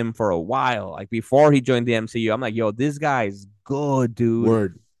following him for a while. Like before he joined the MCU, I'm like, yo, this guy's good, dude.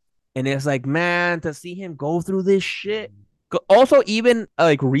 Word. And it's like, man, to see him go through this shit. Also, even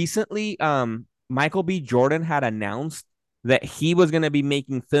like recently, Michael B. Jordan had announced that he was gonna be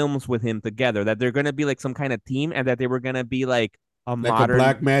making films with him together. That they're gonna be like some kind of team, and that they were gonna be like a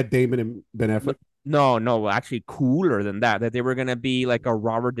Black Matt Damon and Ben Affleck. No, actually cooler than that. That they were gonna be like a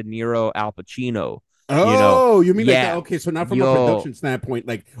Robert De Niro, Al Pacino. Oh, you mean like that? Okay, so not from a production standpoint,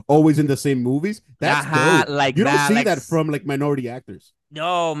 like always in the same movies. That's dope. Like you don't see that from like minority actors.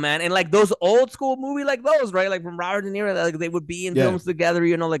 No, man, and like those old school movie like those, right? Like from Robert De Niro, like they would be in films together,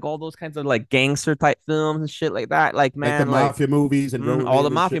 like all those kinds of like gangster type films and shit like that. Like man, like the mafia movies and all the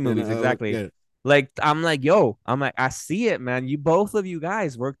mafia movies, exactly. Like I'm like, I see it, man. Both of you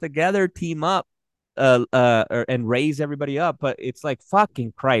guys work together, team up, and raise everybody up. But it's like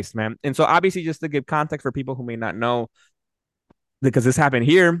fucking Christ, man. And so obviously, just to give context for people who may not know, because this happened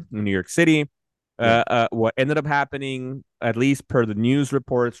here in New York City. What ended up happening, at least per the news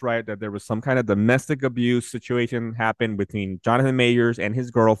reports, right, that there was some kind of domestic abuse situation happened between Jonathan Majors and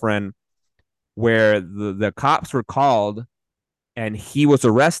his girlfriend, where the cops were called and he was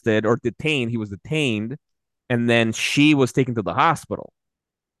arrested or detained. He was detained, and then she was taken to the hospital.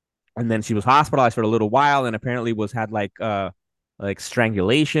 And then she was hospitalized for a little while and apparently had like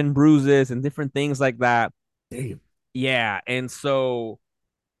strangulation bruises and different things like that. Damn. Yeah. And so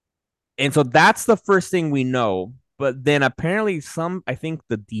that's the first thing we know. But then apparently I think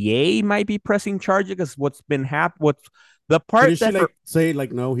the DA might be pressing charges because what's the part did she say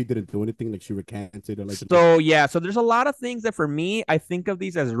like no, he didn't do anything, like she recanted or like so there's a lot of things that for me I think of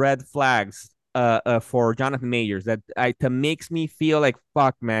these as red flags for Jonathan Majors that makes me feel like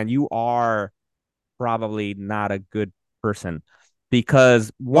fuck man, you are probably not a good person.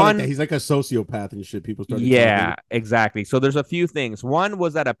 Because one, he's like a sociopath and shit. People started. Yeah, exactly. So there's a few things. One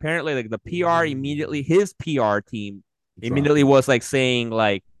was that apparently, like the PR immediately, his PR team immediately was like saying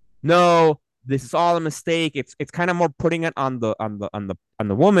like, no, this is all a mistake. It's kind of more putting it on the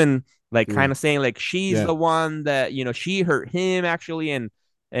woman, like kind of saying like she's the one that she hurt him actually, and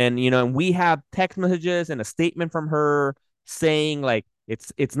and we have text messages and a statement from her saying like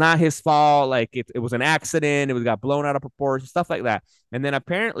it's not his fault, like it was an accident, it got blown out of proportion, stuff like that. And then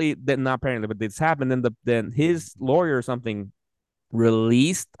apparently, not apparently, but this happened. Then his lawyer or something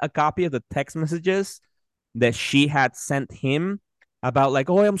released a copy of the text messages that she had sent him about like,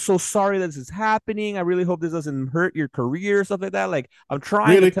 oh, I'm so sorry that this is happening. I really hope this doesn't hurt your career, stuff like that. Like I'm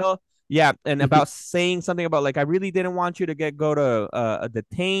trying to tell. Yeah, and about saying something about like I really didn't want you to go to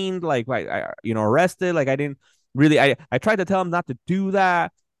detained, like arrested. Like I didn't really. I tried to tell him not to do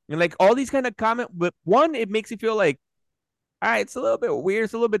that, and like all these kind of comments. But one, it makes you feel like, all right, it's a little bit weird.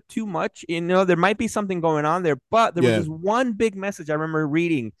 It's a little bit too much. There might be something going on there. But there was this one big message I remember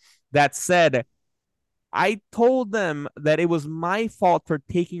reading that said, "I told them that it was my fault for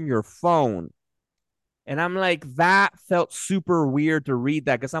taking your phone." And I'm like, that felt super weird to read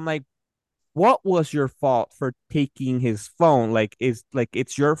that because I'm like, what was your fault for taking his phone? Like, is like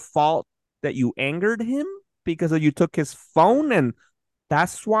it's your fault that you angered him because you took his phone and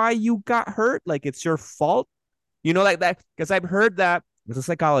that's why you got hurt? Like, it's your fault, like that? Because I've heard that as a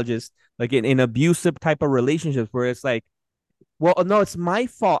psychologist, like in abusive type of relationships where it's like, well, no, it's my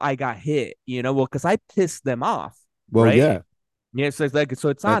fault I got hit, well, because I pissed them off, Well, right? yeah, Yeah, so it's like, so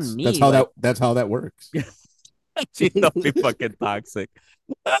it's on that's me, how like, that works. don't be fucking toxic.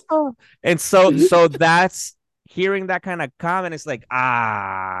 And so that's hearing that kind of comment. It's like,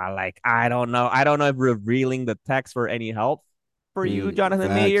 like I don't know if revealing the text for any help for you, Jonathan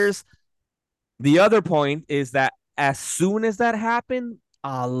Facts. Mayers. The other point is that as soon as that happened,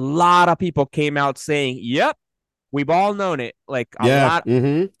 a lot of people came out saying, "Yep, we've all known it." Like a Yeah. lot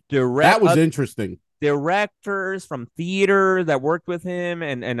That direct was interesting. directors from theater that worked with him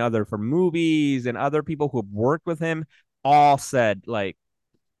and other from movies and other people who worked with him all said like,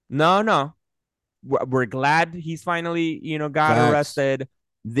 no, we're glad he's finally got Facts. arrested.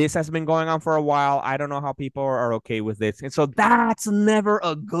 This has been going on for a while. I don't know how people are okay with this, and so that's never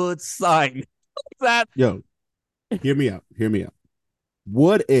a good sign. That Yo, hear me out. Hear me out.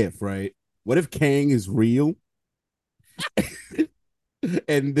 What if, right? What if Kang is real?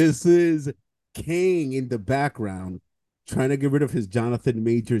 And this is Kang in the background trying to get rid of his Jonathan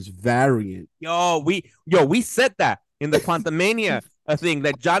Majors variant. we said that in the Quantumania thing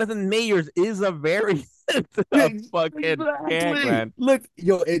that Jonathan Mayers is a variant of fucking Kang, Exactly. man. Look,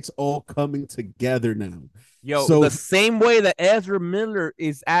 yo, it's all coming together now. The So, same way that Ezra Miller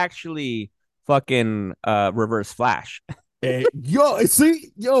is actually fucking Reverse Flash. it's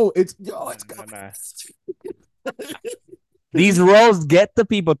Nah, coming. nah. These roles get to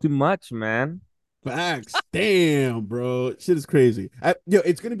people too much, man. Facts. Damn, bro. Shit is crazy.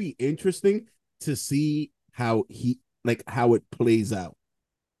 It's gonna be interesting to see how it plays out.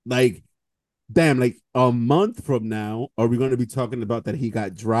 Like, damn, like a month from now, are we gonna be talking about that he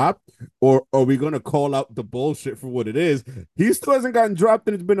got dropped, or are we gonna call out the bullshit for what it is? He still hasn't gotten dropped,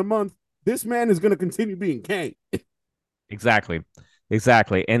 and it's been a month. This man is gonna continue being Kang. Exactly.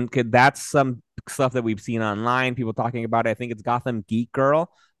 Exactly. And that's some stuff that we've seen online, people talking about it. I think it's Gotham Geek Girl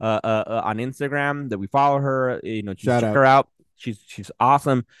on Instagram that we follow her. Shout Check out. her out. She's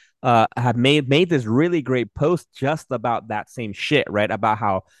awesome. Have made this really great post just about that same shit, right? About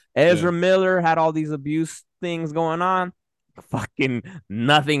how Yeah. Ezra Miller had all these abuse things going on. Fucking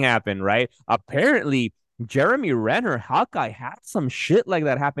nothing happened, right? Apparently, Jeremy Renner, Hawkeye, had some shit like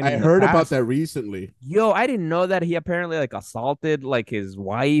that happen I in the heard about past. that recently. Yo, I didn't know that he apparently like assaulted like his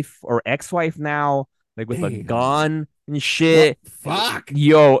wife or ex-wife now, like with a Damn. gun and What? shit. Fuck.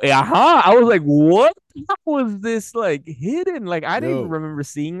 Yo, I was like, what? How was this like hidden? Like I didn't Yo, remember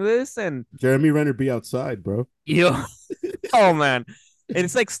seeing this. And Jeremy Renner be outside, bro. yo, oh man. And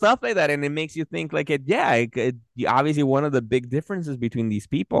it's like stuff like that, and it makes you think like obviously one of the big differences between these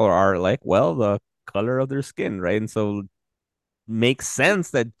people are like, well, the color of their skin, right? And so makes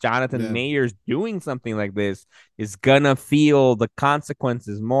sense that Jonathan Yeah. Mayer's doing something like this is gonna feel the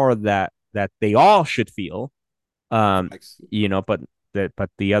consequences more that they all should feel. Facts. But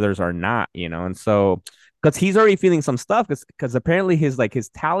the others are not, and so because he's already feeling some stuff because apparently his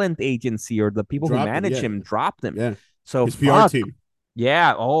talent agency or the people who Dropped him. manage Yeah. him dropped him. Yeah. So His PR fuck. team.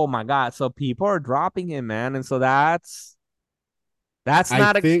 Yeah. Oh my God. So people are dropping him, man. And so that's I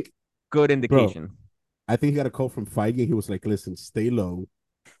not a think, good bro, indication. I think he got a call from Feige. He was like, listen, stay low.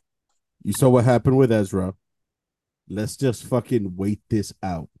 You saw what happened with Ezra. Let's just fucking wait this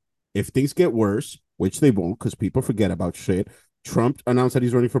out. If things get worse, which they won't, because people forget about shit. Trump announced that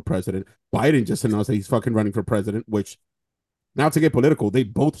he's running for president. Biden just announced that he's fucking running for president, which, now to get political, they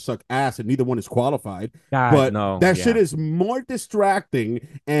both suck ass and neither one is qualified. God, But no. that shit Yeah. is more distracting,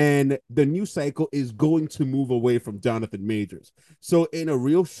 and the news cycle is going to move away from Jonathan Majors. So, in a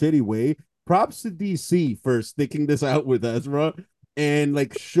real shitty way, props to DC for sticking this out with Ezra and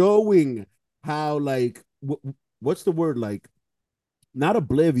like showing how like what's the word, like not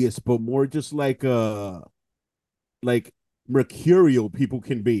oblivious, but more just like mercurial people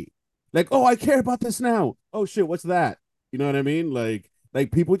can be. Like, oh, I care about this now. Oh shit, what's that? You know what I mean? Like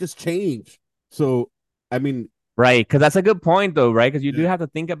people just change. So I mean, Right, because that's a good point, though, right? Because you do yeah, have to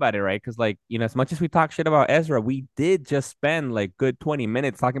think about it, right? Because, like, as much as we talk shit about Ezra, we did just spend like good 20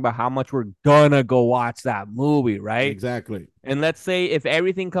 minutes talking about how much we're gonna go watch that movie, right? exactly. And let's say if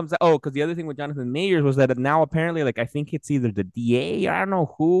everything comes out, oh, because the other thing with Jonathan Majors was that now apparently, like, I think it's either the DA, I don't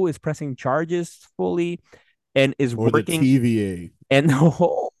know who is pressing charges fully and is Or the working, TVA. and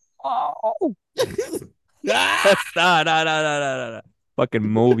oh, Ah! no, fucking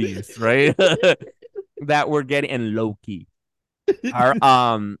movies, right? that we're getting, and Loki are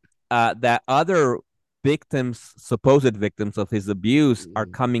that other victims, supposed victims of his abuse, are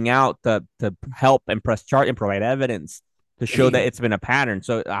coming out to help and press charge and provide evidence to show that it's been a pattern.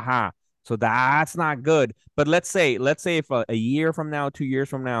 So so that's not good. But let's say if a year from now, 2 years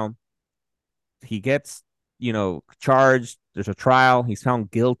from now, he gets, charged, there's a trial, he's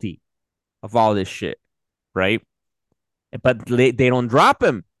found guilty of all this shit, right? But they don't drop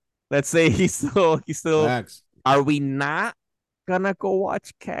him. Let's say he's still Facts. Are we not gonna go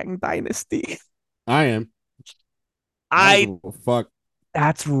watch Kang Dynasty? I am. Fuck.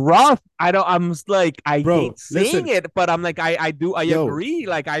 That's rough. I'm like, I Bro, hate saying it, but I'm like, I Yo. agree.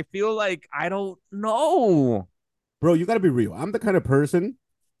 Like, I feel like I don't know. Bro, you gotta be real. I'm the kind of person,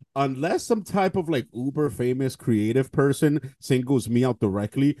 unless some type of like uber famous creative person singles me out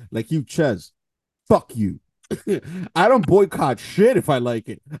directly, like you, Chez, fuck you. I don't boycott shit if I like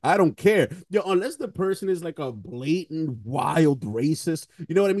it. I don't care. Unless the person is like a blatant wild racist,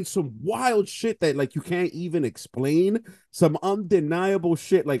 you know what I mean? Some wild shit that like you can't even explain. Some undeniable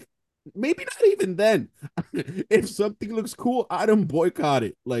shit. Like maybe not even then. If something looks cool, I don't boycott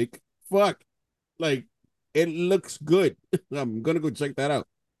it. Like fuck. Like it looks good. I'm gonna go check that out.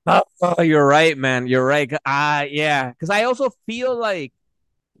 Oh, you're right, man. You're right. Yeah. Because I also feel like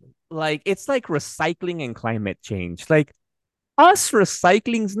it's like recycling and climate change. Like us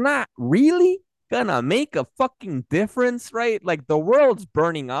recycling's not really gonna make a fucking difference, right? Like the world's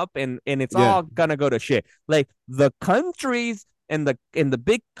burning up and it's all gonna go to shit. Like the countries and the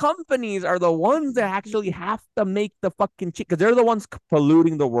big companies are the ones that actually have to make the fucking shit because they're the ones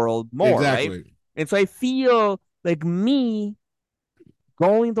polluting the world more, right? And so I feel like me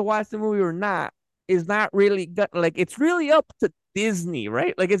going to watch the movie or not is not really good. Like it's really up to Disney,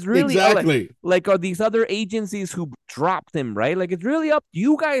 right? Like it's really like are these other agencies who dropped him, right? Like it's really up.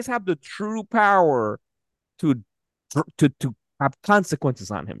 You guys have the true power to have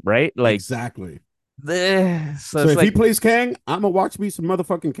consequences on him, right? Like exactly. So if he plays Kang, I'm gonna watch me some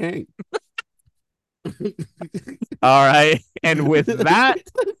motherfucking Kang. All right, and with that,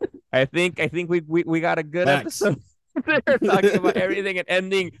 I think we got a good episode. They're talking about everything and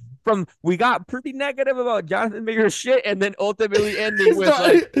ending from we got pretty negative about Jonathan Major's shit and then ultimately ending with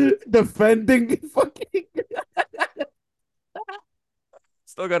like defending fucking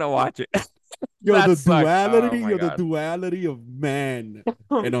still gonna watch it. The duality of man.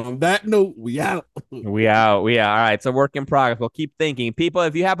 And on that note, we out. We out. All right, it's a work in progress. We'll keep thinking. People,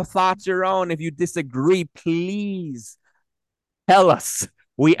 if you have thoughts your own, if you disagree, please tell us.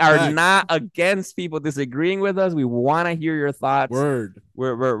 We are not against people disagreeing with us. We want to hear your thoughts.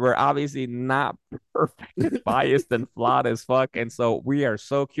 We're obviously not perfect, biased, and flawed as fuck. And so we are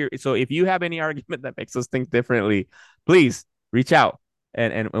so curious. So if you have any argument that makes us think differently, please reach out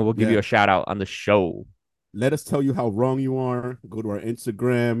and we'll give you a shout out on the show. Let us tell you how wrong you are. Go to our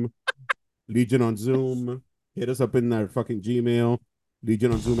Instagram, Legion on Zoom. Hit us up in our fucking Gmail,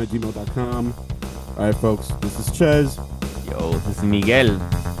 legiononzoom@gmail.com. All right, folks. This is Chez. Yo, this is Miguel.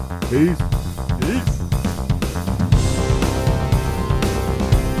 Peace.